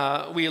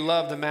 we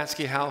love the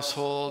Matsky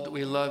household.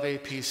 We love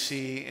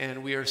APC,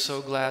 and we are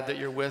so glad that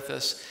you're with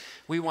us.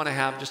 We want to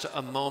have just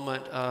a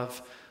moment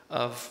of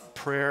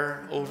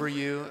prayer over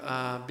you,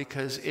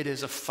 because it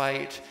is a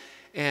fight,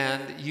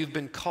 and you've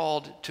been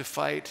called to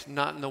fight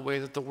not in the way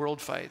that the world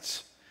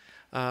fights,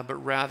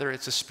 but rather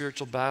it's a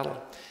spiritual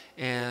battle.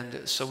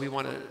 And so we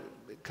want to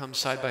come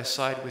side by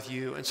side with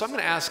you. And so I'm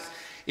going to ask,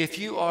 if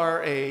you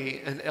are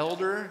an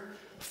elder,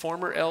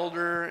 former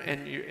elder,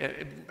 and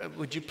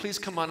would you please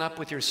come on up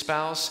with your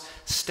spouse,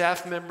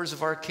 staff members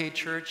of Arcade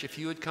Church, if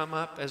you would come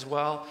up as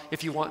well,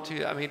 if you want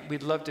to. I mean,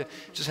 we'd love to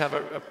just have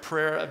a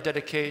prayer of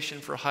dedication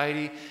for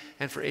Heidi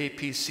and for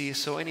APC.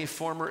 So any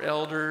former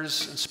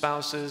elders and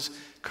spouses,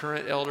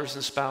 current elders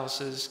and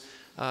spouses,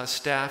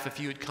 staff, if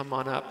you would come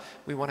on up,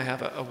 we want to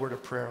have a word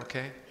of prayer,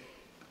 okay?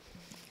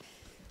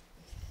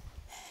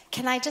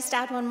 Can I just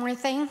add one more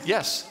thing?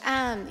 Yes.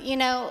 You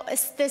know,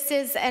 this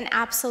is an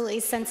absolutely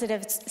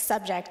sensitive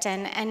subject,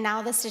 and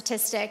now the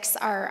statistics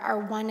are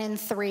 1 in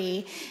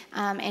 3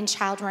 in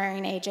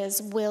child-rearing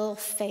ages will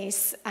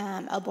face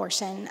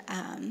abortion.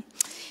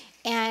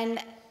 And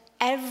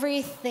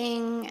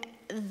everything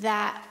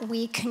that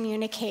we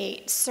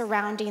communicate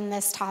surrounding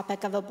this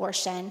topic of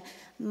abortion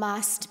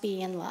must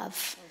be in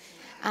love.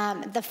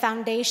 The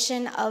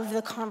foundation of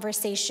the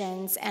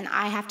conversations, and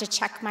I have to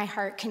check my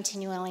heart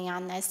continually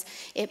on this,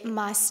 it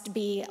must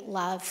be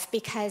love,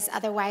 because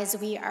otherwise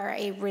we are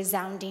a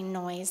resounding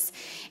noise.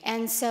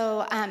 And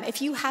so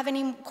if you have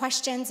any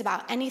questions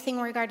about anything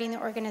regarding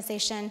the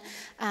organization,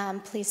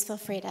 please feel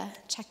free to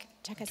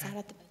check us out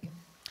at the book.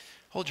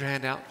 Hold your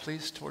hand out,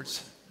 please,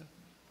 towards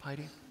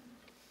Heidi.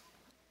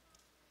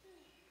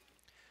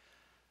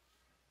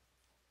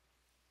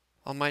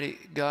 Almighty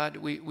God,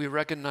 we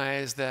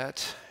recognize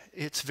that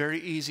it's very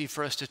easy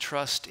for us to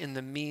trust in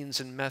the means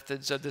and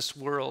methods of this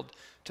world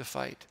to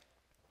fight.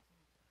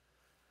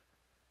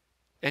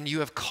 And you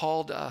have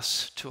called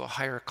us to a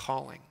higher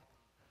calling,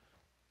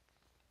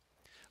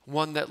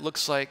 one that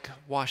looks like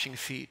washing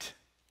feet,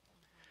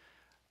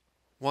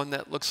 one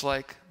that looks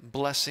like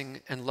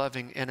blessing and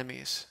loving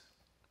enemies,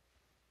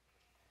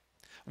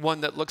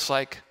 one that looks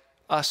like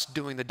us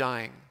doing the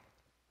dying.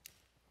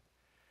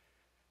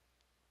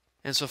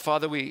 And so,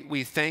 Father,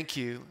 we thank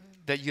you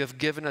that you have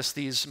given us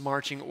these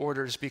marching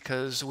orders,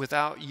 because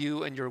without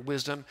you and your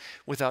wisdom,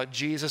 without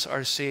Jesus,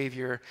 our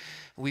Savior,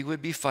 we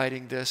would be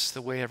fighting this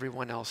the way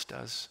everyone else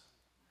does.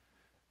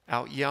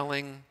 Out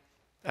yelling,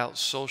 out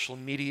social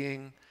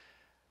mediating,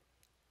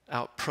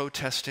 out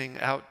protesting,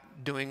 out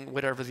doing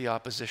whatever the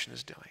opposition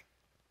is doing.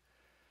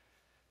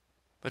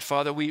 But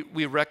Father,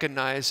 we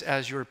recognize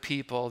as your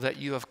people that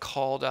you have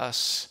called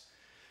us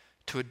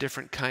to a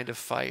different kind of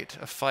fight,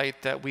 a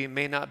fight that we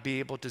may not be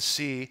able to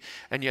see,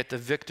 and yet the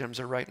victims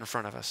are right in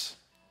front of us.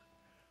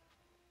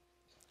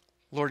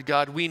 Lord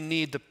God, we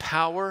need the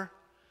power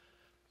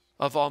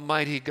of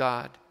Almighty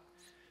God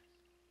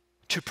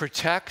to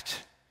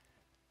protect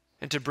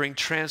and to bring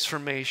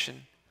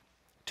transformation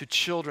to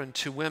children,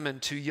 to women,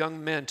 to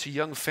young men, to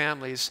young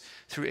families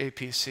through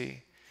APC.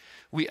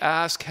 We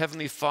ask,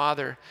 Heavenly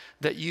Father,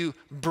 that you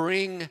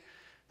bring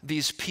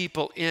these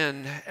people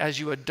in as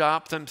you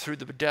adopt them through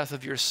the death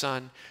of your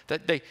Son,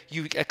 that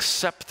you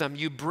accept them,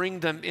 you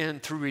bring them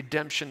in through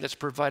redemption that's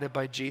provided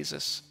by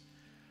Jesus.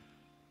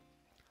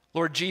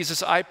 Lord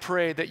Jesus, I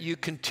pray that you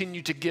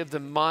continue to give the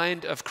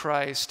mind of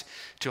Christ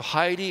to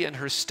Heidi and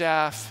her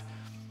staff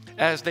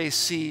as they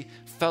see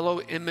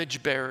fellow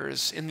image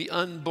bearers in the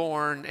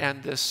unborn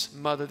and this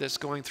mother that's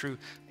going through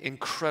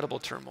incredible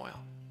turmoil.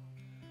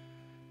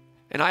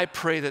 And I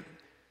pray that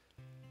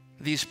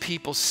these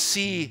people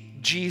see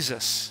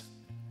Jesus,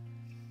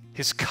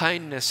 his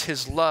kindness,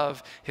 his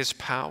love, his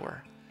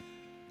power.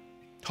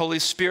 Holy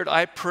Spirit,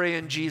 I pray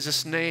in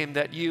Jesus' name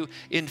that you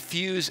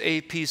infuse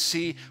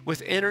APC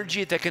with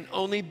energy that can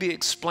only be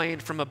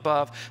explained from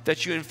above,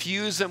 that you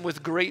infuse them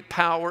with great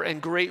power and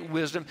great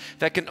wisdom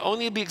that can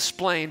only be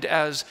explained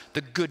as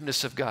the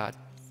goodness of God.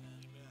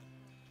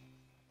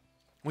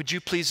 Would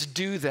you please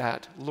do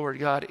that, Lord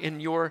God,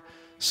 in your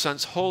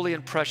Son's holy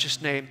and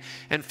precious name.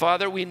 And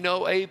Father, we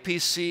know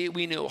APC,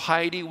 we know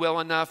Heidi well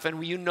enough,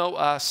 and you know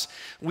us.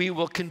 We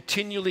will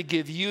continually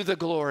give you the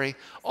glory,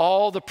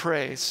 all the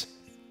praise,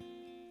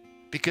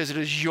 because it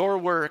is your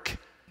work,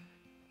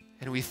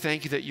 and we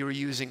thank you that you are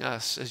using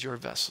us as your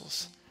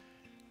vessels.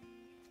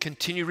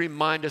 Continue to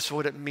remind us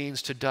what it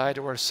means to die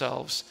to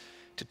ourselves,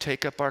 to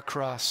take up our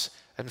cross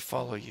and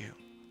follow you.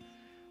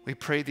 We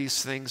pray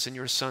these things in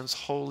your Son's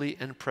holy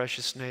and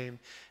precious name,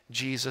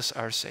 Jesus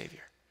our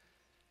Savior.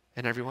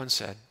 And everyone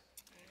said,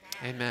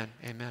 amen,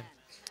 amen.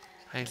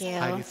 Thank you.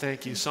 Heidi,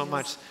 thank you so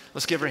much.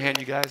 Let's give her a hand,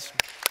 you guys.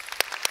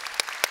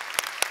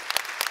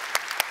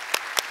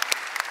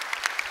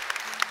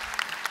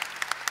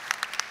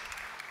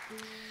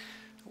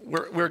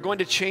 We're going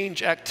to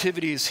change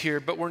activities here,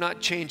 but we're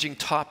not changing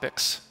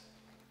topics.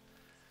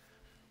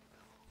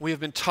 We have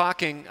been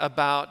talking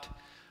about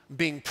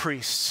being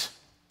priests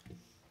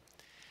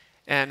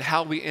and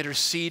how we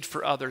intercede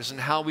for others and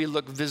how we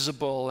look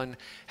visible and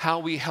how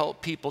we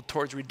help people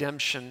towards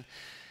redemption.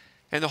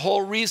 And the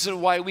whole reason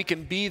why we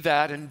can be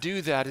that and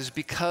do that is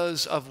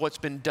because of what's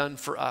been done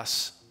for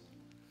us.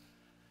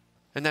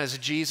 And that is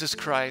Jesus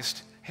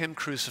Christ, him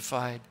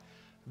crucified,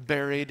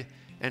 buried,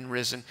 and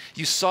risen.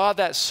 You saw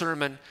that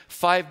sermon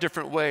 5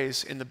 different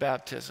ways in the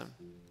baptism.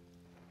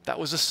 That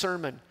was a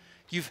sermon.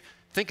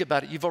 Think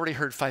about it, you've already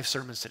heard 5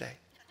 sermons today.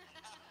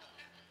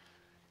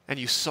 And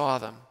you saw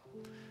them.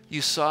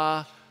 You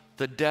saw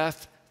the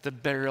death, the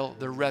burial,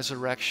 the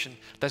resurrection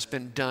that's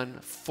been done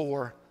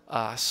for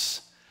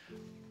us.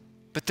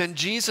 But then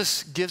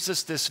Jesus gives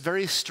us this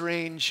very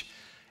strange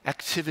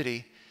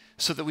activity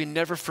so that we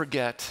never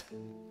forget.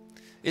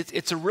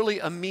 It's really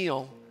a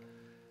meal.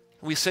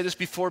 We said this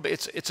before,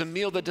 but it's a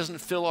meal that doesn't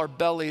fill our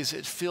bellies.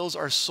 It fills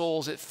our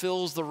souls. It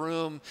fills the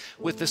room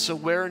with this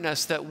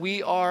awareness that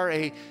we are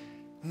a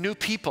new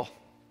people.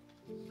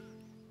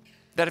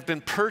 that have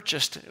been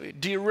purchased.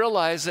 Do you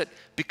realize that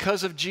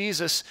because of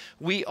Jesus,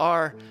 we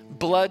are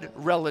blood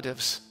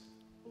relatives?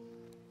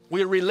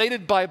 We are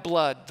related by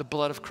blood, the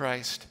blood of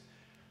Christ.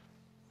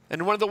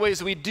 And one of the ways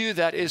that we do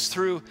that is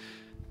through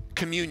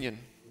communion,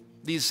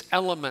 these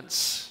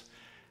elements.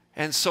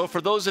 And so for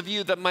those of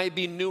you that might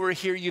be newer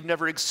here, you've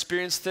never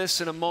experienced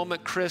this, in a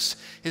moment, Chris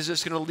is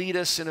just going to lead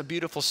us in a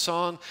beautiful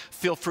song.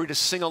 Feel free to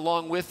sing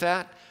along with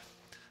that.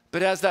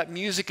 But as that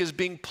music is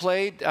being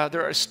played,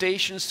 there are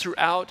stations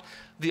throughout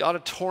the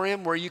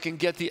auditorium where you can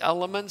get the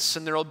elements,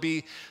 and there will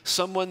be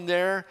someone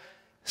there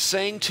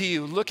saying to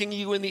you, looking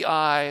you in the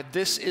eye,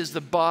 this is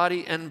the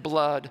body and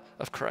blood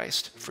of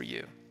Christ for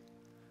you.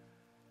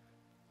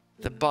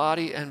 The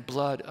body and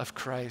blood of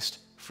Christ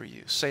for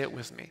you. Say it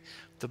with me.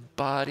 The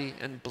body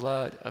and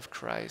blood of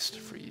Christ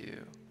for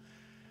you.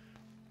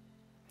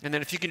 And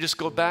then if you can just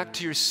go back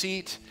to your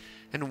seat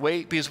and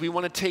wait, because we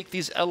want to take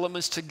these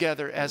elements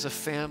together as a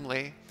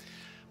family.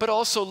 But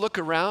also look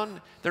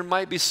around. There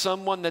might be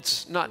someone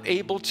that's not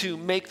able to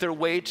make their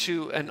way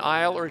to an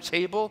aisle or a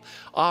table.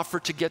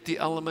 Offer to get the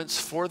elements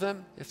for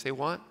them if they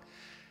want.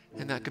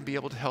 And that can be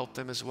able to help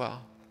them as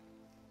well.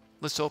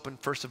 Let's open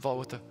first of all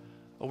with a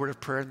word of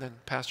prayer, and then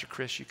Pastor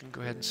Chris, you can go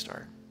ahead and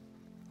start.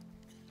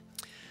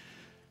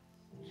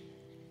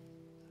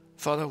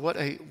 Father, what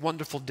a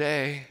wonderful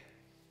day.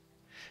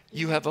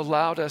 You have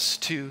allowed us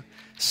to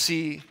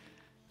see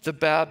the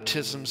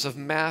baptisms of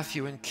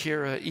Matthew and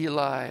Kira,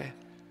 Eli,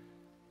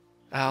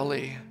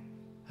 Ali,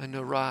 and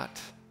Nurat.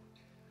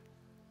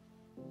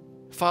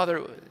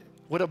 Father,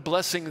 what a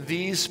blessing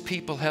these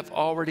people have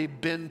already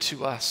been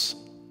to us.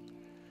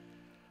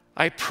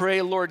 I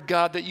pray, Lord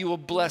God, that you will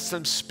bless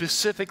them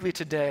specifically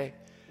today,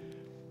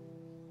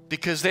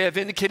 because they have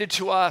indicated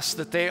to us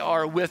that they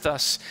are with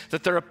us,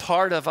 that they're a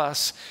part of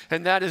us,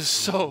 and that is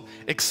so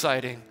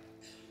exciting.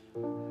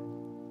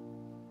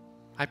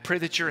 I pray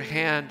that your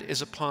hand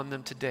is upon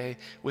them today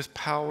with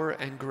power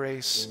and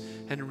grace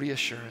and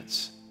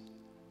reassurance.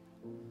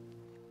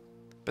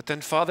 But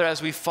then, Father,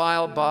 as we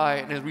file by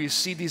and as we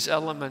see these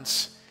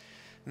elements,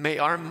 may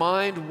our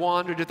mind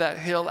wander to that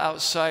hill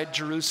outside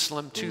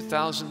Jerusalem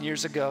 2,000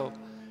 years ago,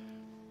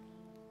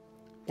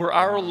 where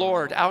our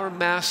Lord, our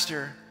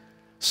Master,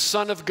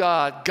 Son of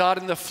God, God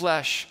in the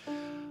flesh,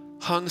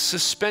 hung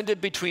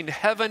suspended between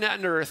heaven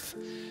and earth,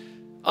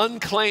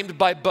 unclaimed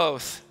by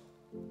both,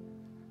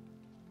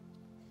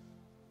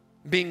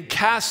 being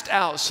cast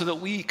out so that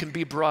we can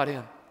be brought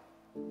in.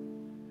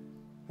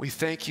 We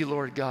thank you,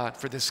 Lord God,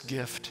 for this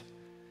gift.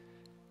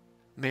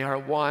 May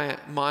our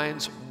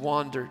minds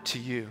wander to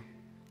you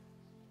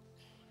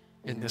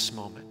in this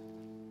moment.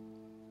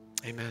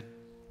 Amen.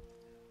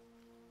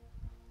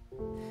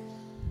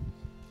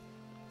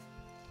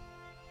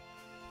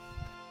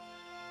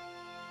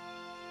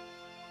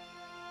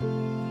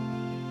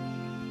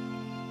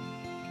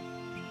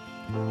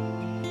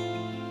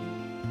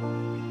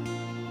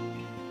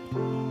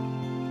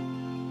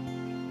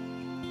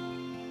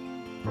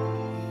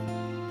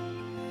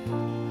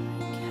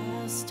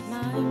 Cast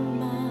my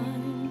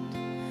mind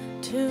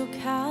to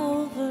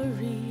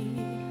Calvary,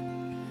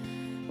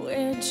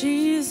 where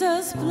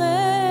Jesus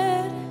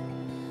bled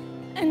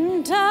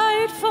and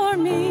died for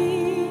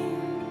me.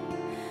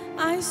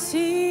 I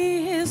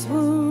see his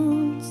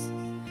wounds,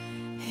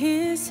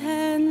 his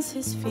hands,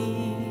 his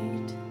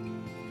feet,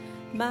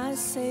 my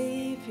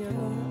Savior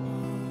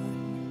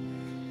on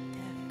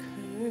that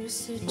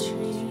cursed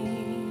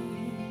tree.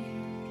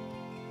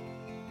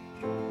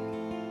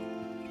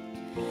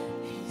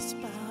 His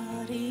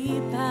body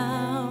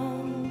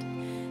bound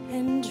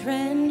and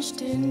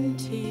drenched in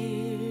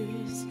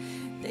tears,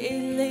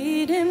 they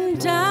laid him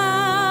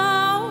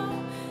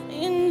down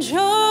in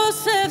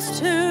Joseph's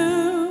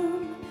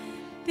tomb,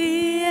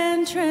 the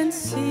entrance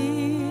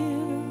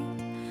sealed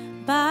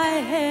by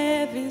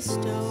heavy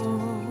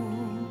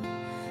stone,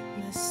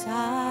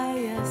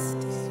 Messiah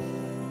still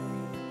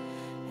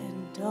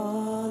and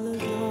all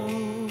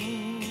alone.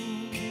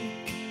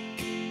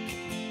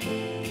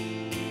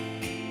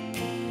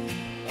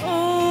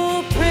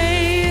 Oh,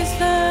 praise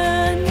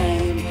the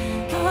name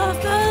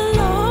of the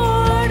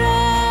Lord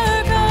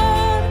our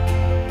God.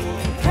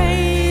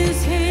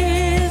 Praise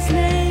his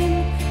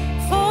name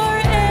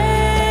forevermore.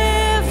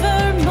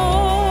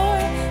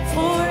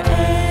 For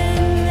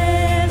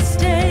endless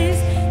days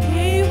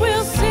we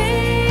will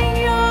sing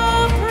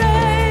your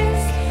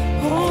praise,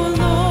 O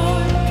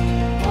Lord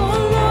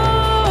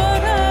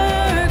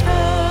our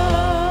God.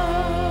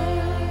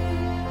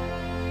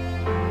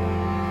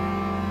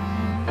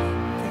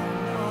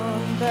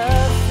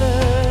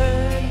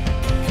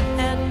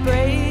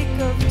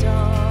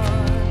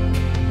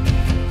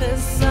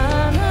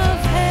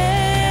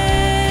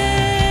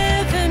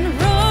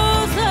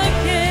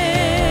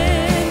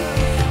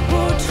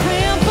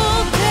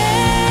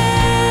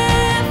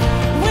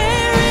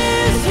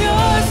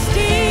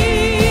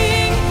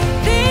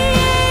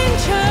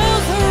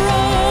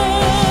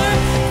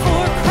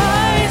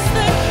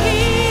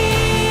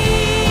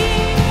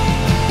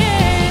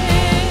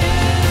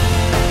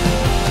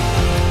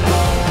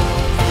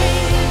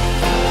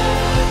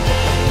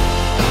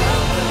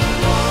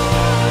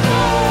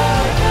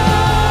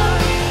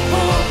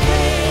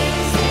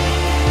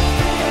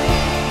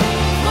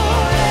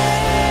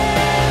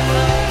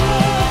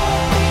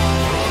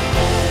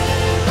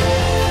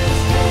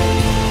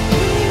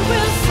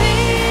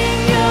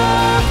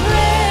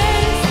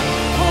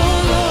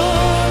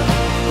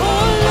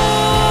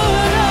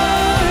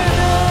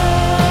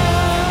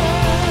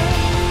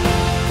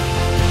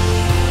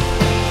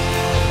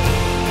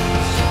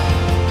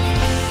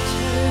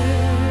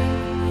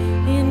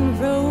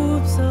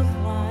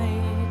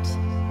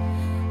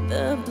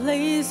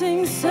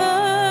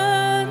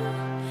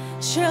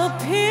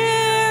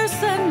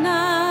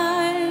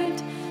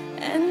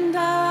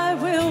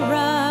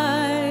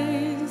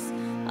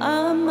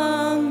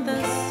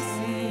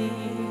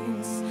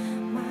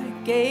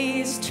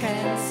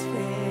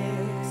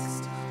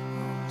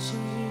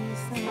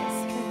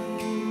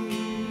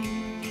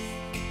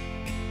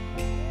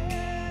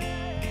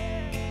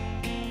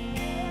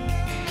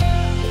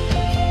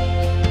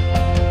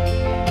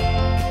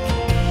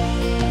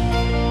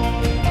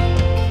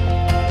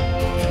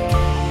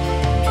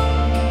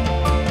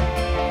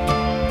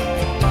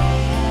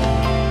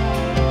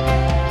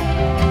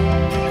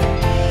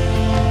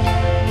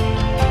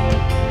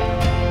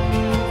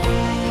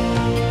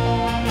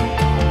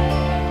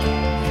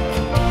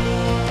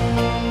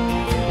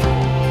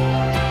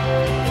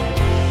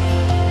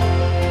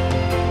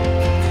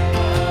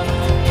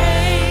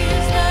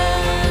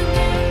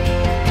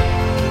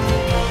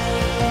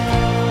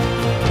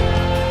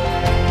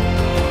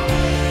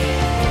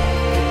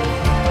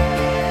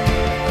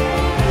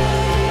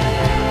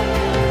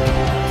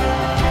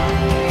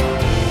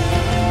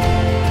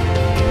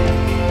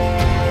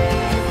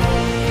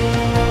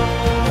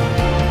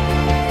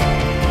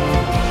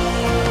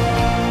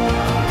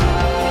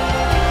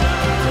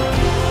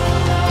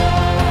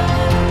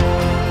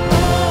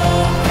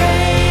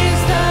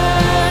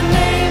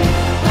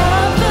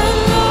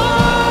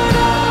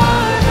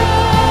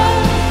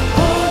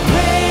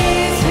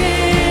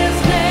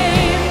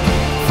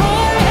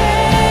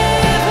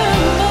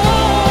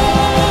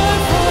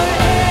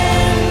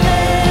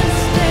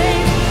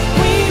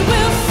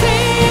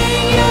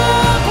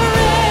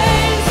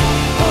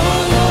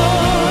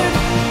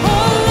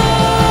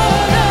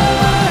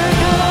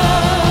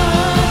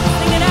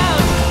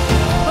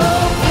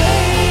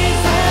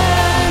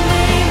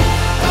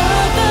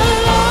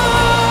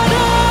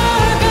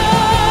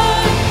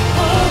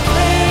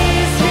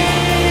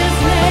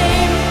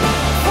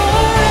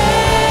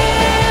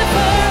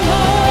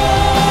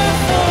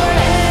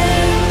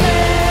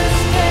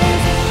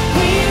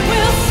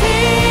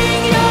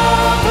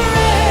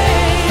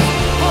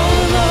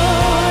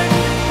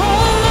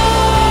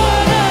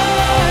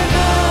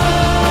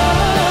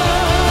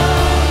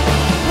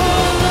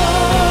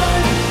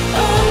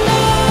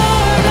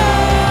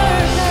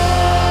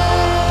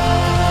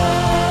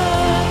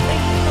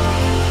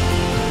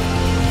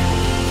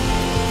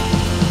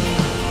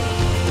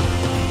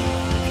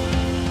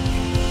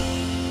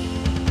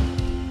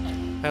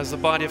 As the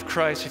body of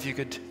Christ, if you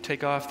could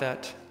take off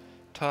that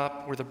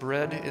top where the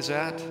bread is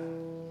at.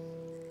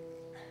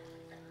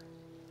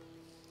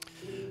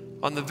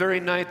 On the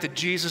very night that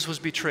Jesus was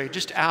betrayed,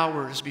 just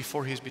hours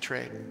before he was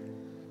betrayed,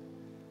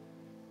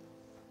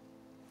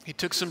 he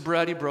took some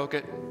bread, he broke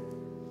it,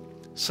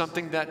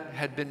 something that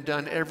had been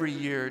done every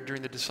year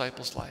during the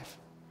disciples' life.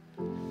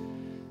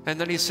 And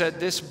then he said,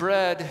 "This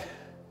bread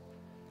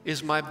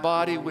is my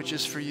body, which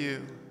is for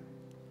you,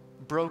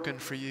 broken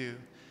for you.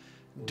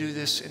 Do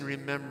this in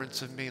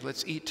remembrance of me."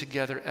 Let's eat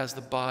together as the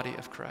body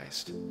of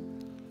Christ.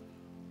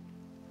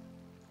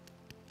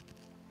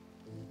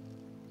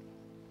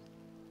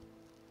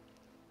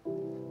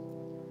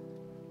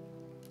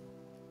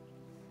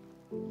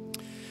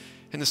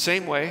 In the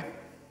same way,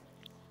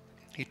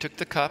 he took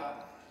the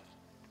cup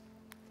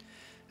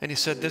and he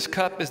said, "This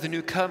cup is the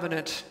new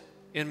covenant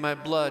in my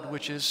blood,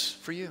 which is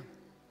for you.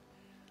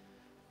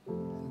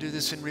 Do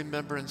this in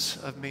remembrance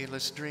of me."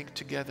 Let's drink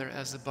together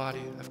as the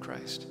body of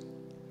Christ.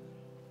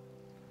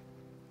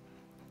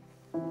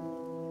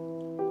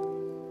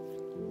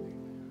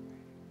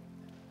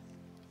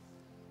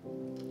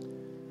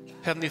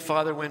 Heavenly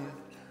Father, when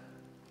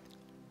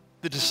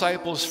the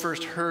disciples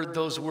first heard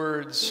those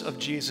words of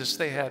Jesus,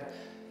 they had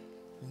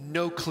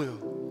no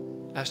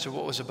clue as to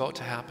what was about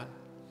to happen.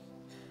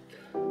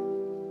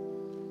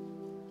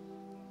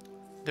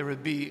 There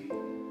would be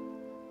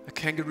a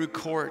kangaroo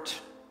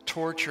court,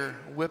 torture,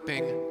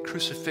 whipping,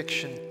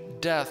 crucifixion,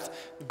 death,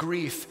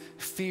 grief,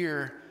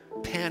 fear,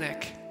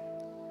 panic.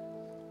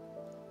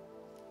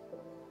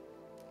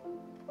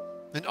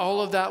 And all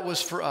of that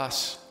was for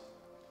us.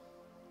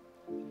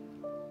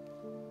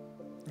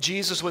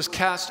 Jesus was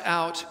cast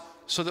out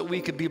so that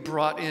we could be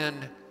brought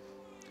in.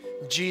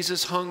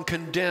 Jesus hung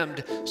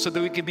condemned so that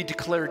we could be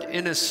declared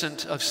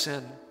innocent of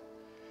sin.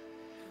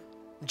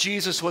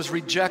 Jesus was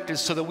rejected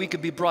so that we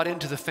could be brought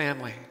into the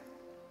family.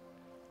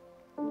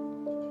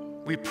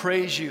 We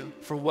praise you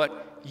for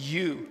what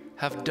you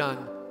have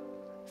done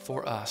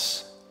for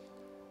us.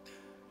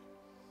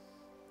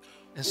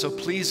 And so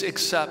please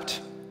accept.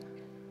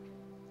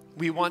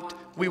 We want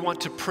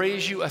to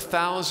praise you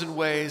 1,000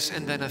 ways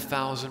and then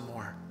 1,000 more.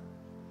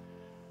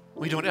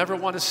 We don't ever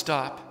want to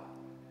stop.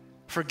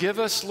 Forgive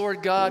us,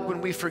 Lord God,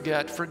 when we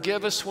forget.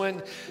 Forgive us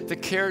when the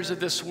cares of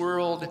this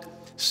world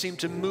seem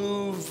to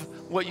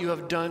move what you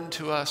have done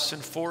to us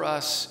and for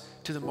us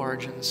to the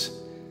margins.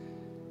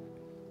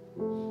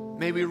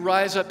 May we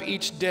rise up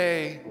each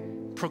day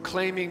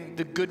proclaiming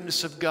the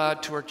goodness of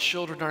God to our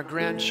children, our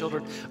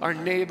grandchildren, our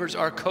neighbors,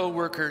 our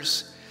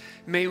co-workers.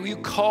 May you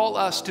call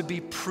us to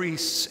be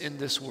priests in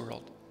this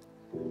world.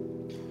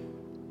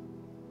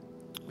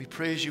 We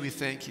praise you, we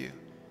thank you.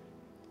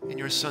 In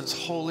your Son's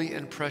holy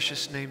and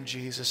precious name,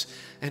 Jesus.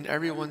 And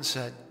everyone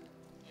said,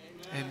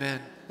 Amen.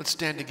 Amen. Let's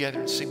stand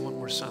together and sing one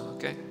more song,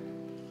 okay?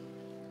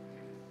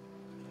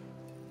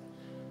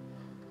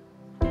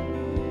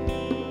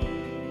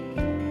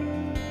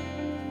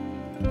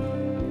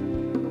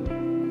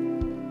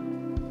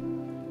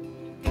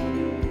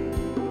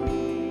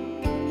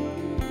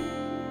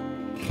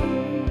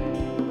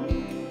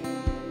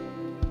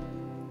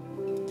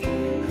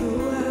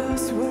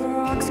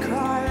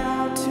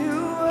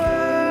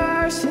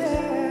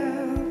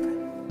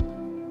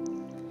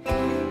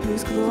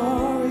 Whose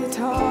glory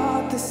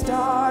taught the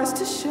stars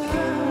to shine.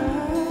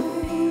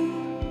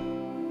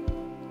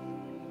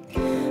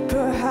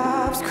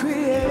 Perhaps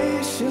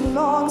creation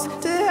longs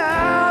to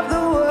have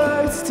the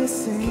words to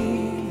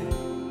sing,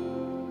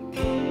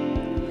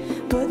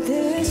 but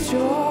this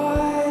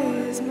joy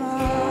is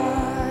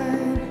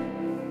mine.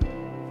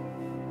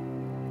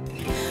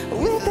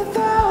 With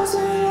 1,000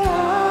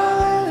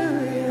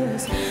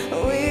 hallelujahs,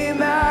 we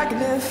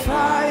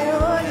magnify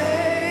your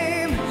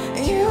name.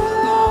 You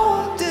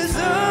alone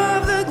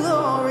deserve the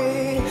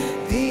glory,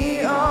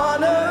 the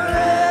honor,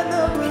 and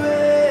the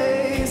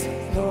praise.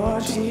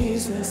 Lord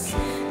Jesus,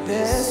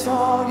 this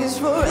song is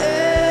forever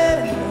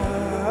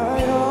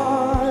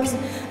yours.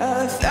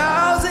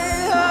 1,000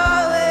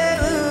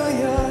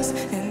 hallelujahs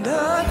and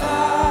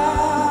 1,000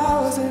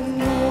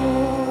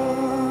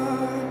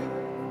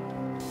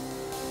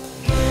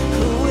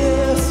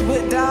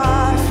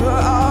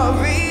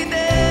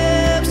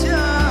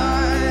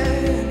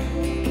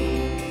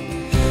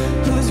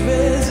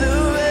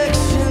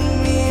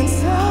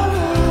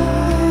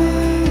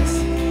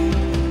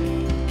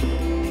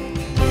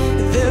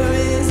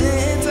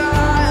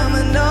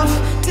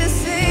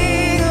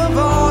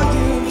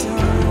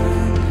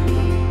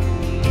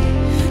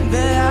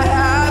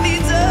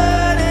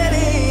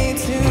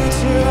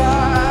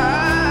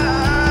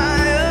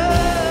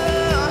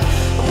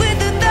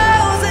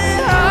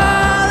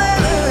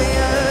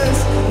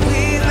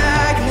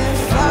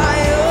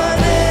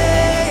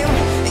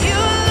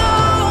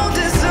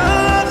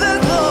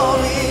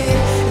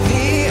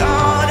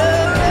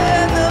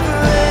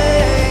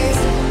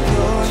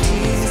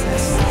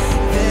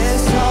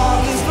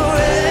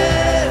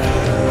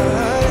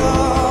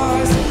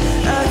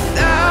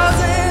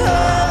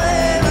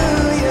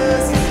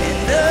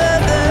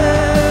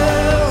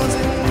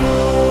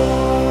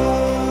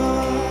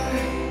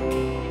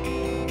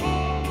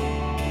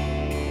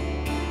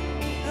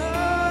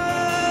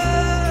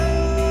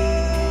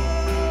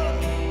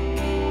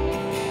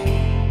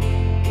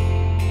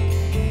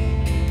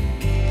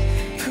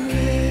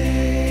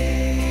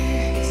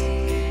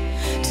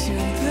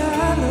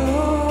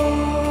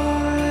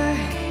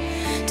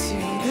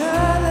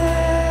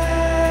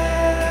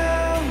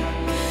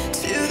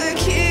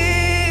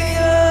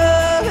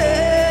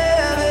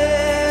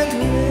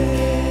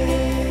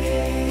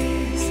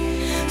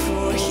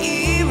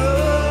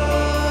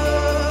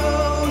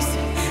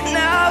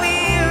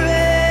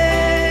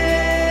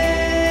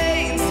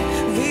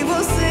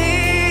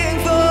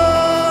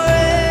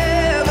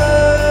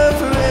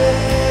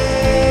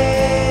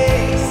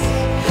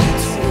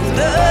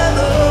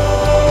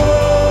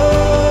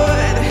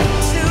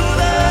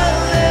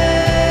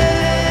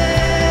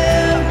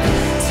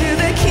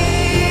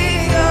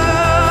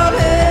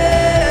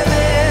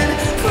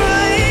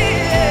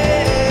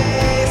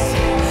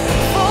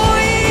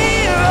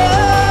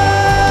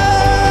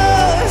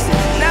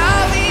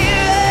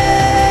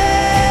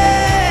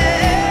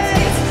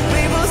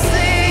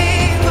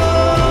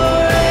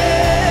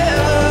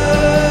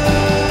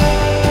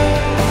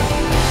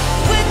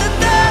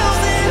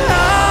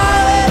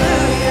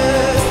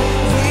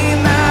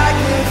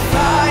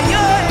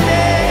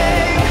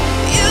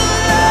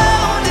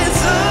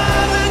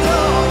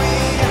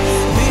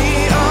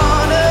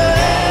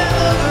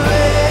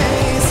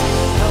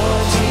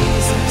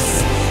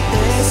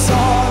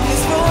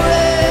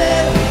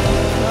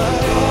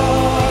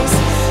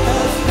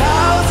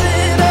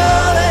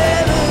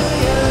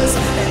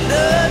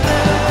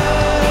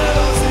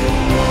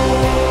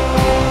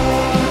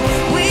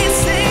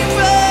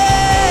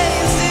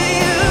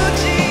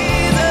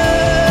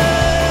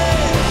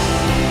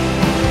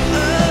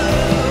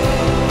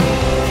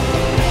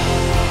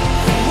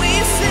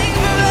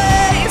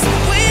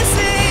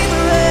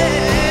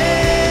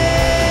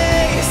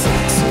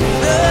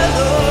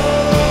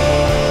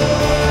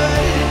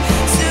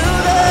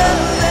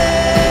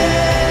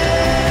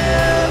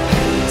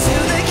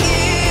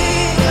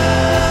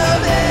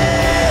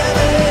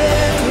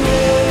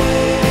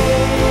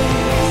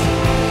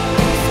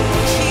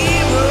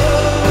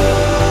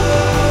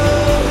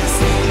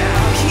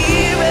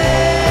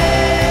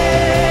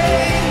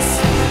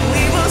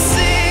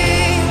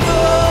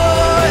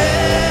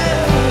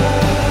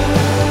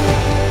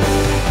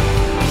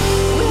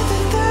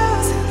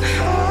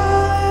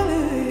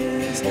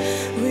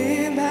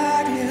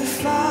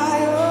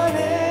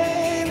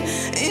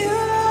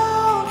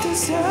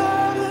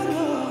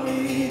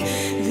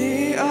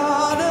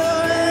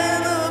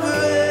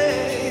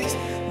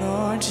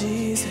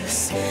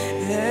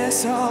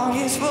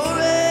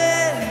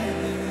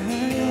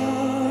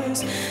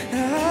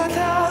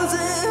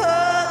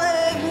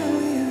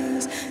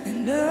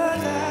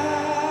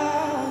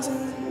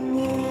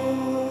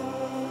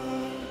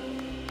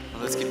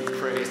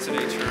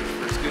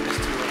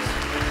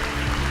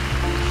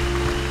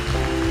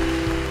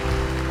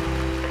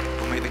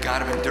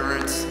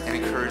 strength and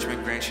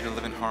encouragement grant you to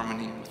live in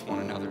harmony with one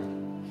another,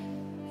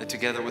 that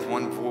together with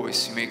one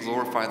voice you may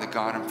glorify the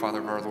God and Father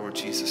of our Lord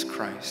Jesus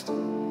Christ.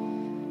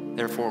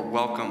 Therefore,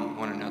 welcome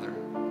one another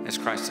as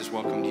Christ has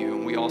welcomed you.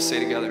 And we all say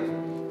together,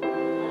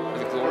 for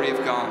the glory of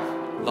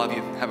God, love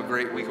you. Have a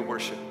great week of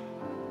worship.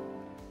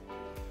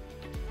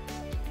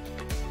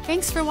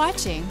 Thanks for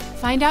watching.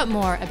 Find out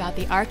more about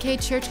the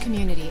Arcade Church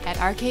community at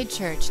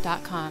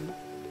arcadechurch.com.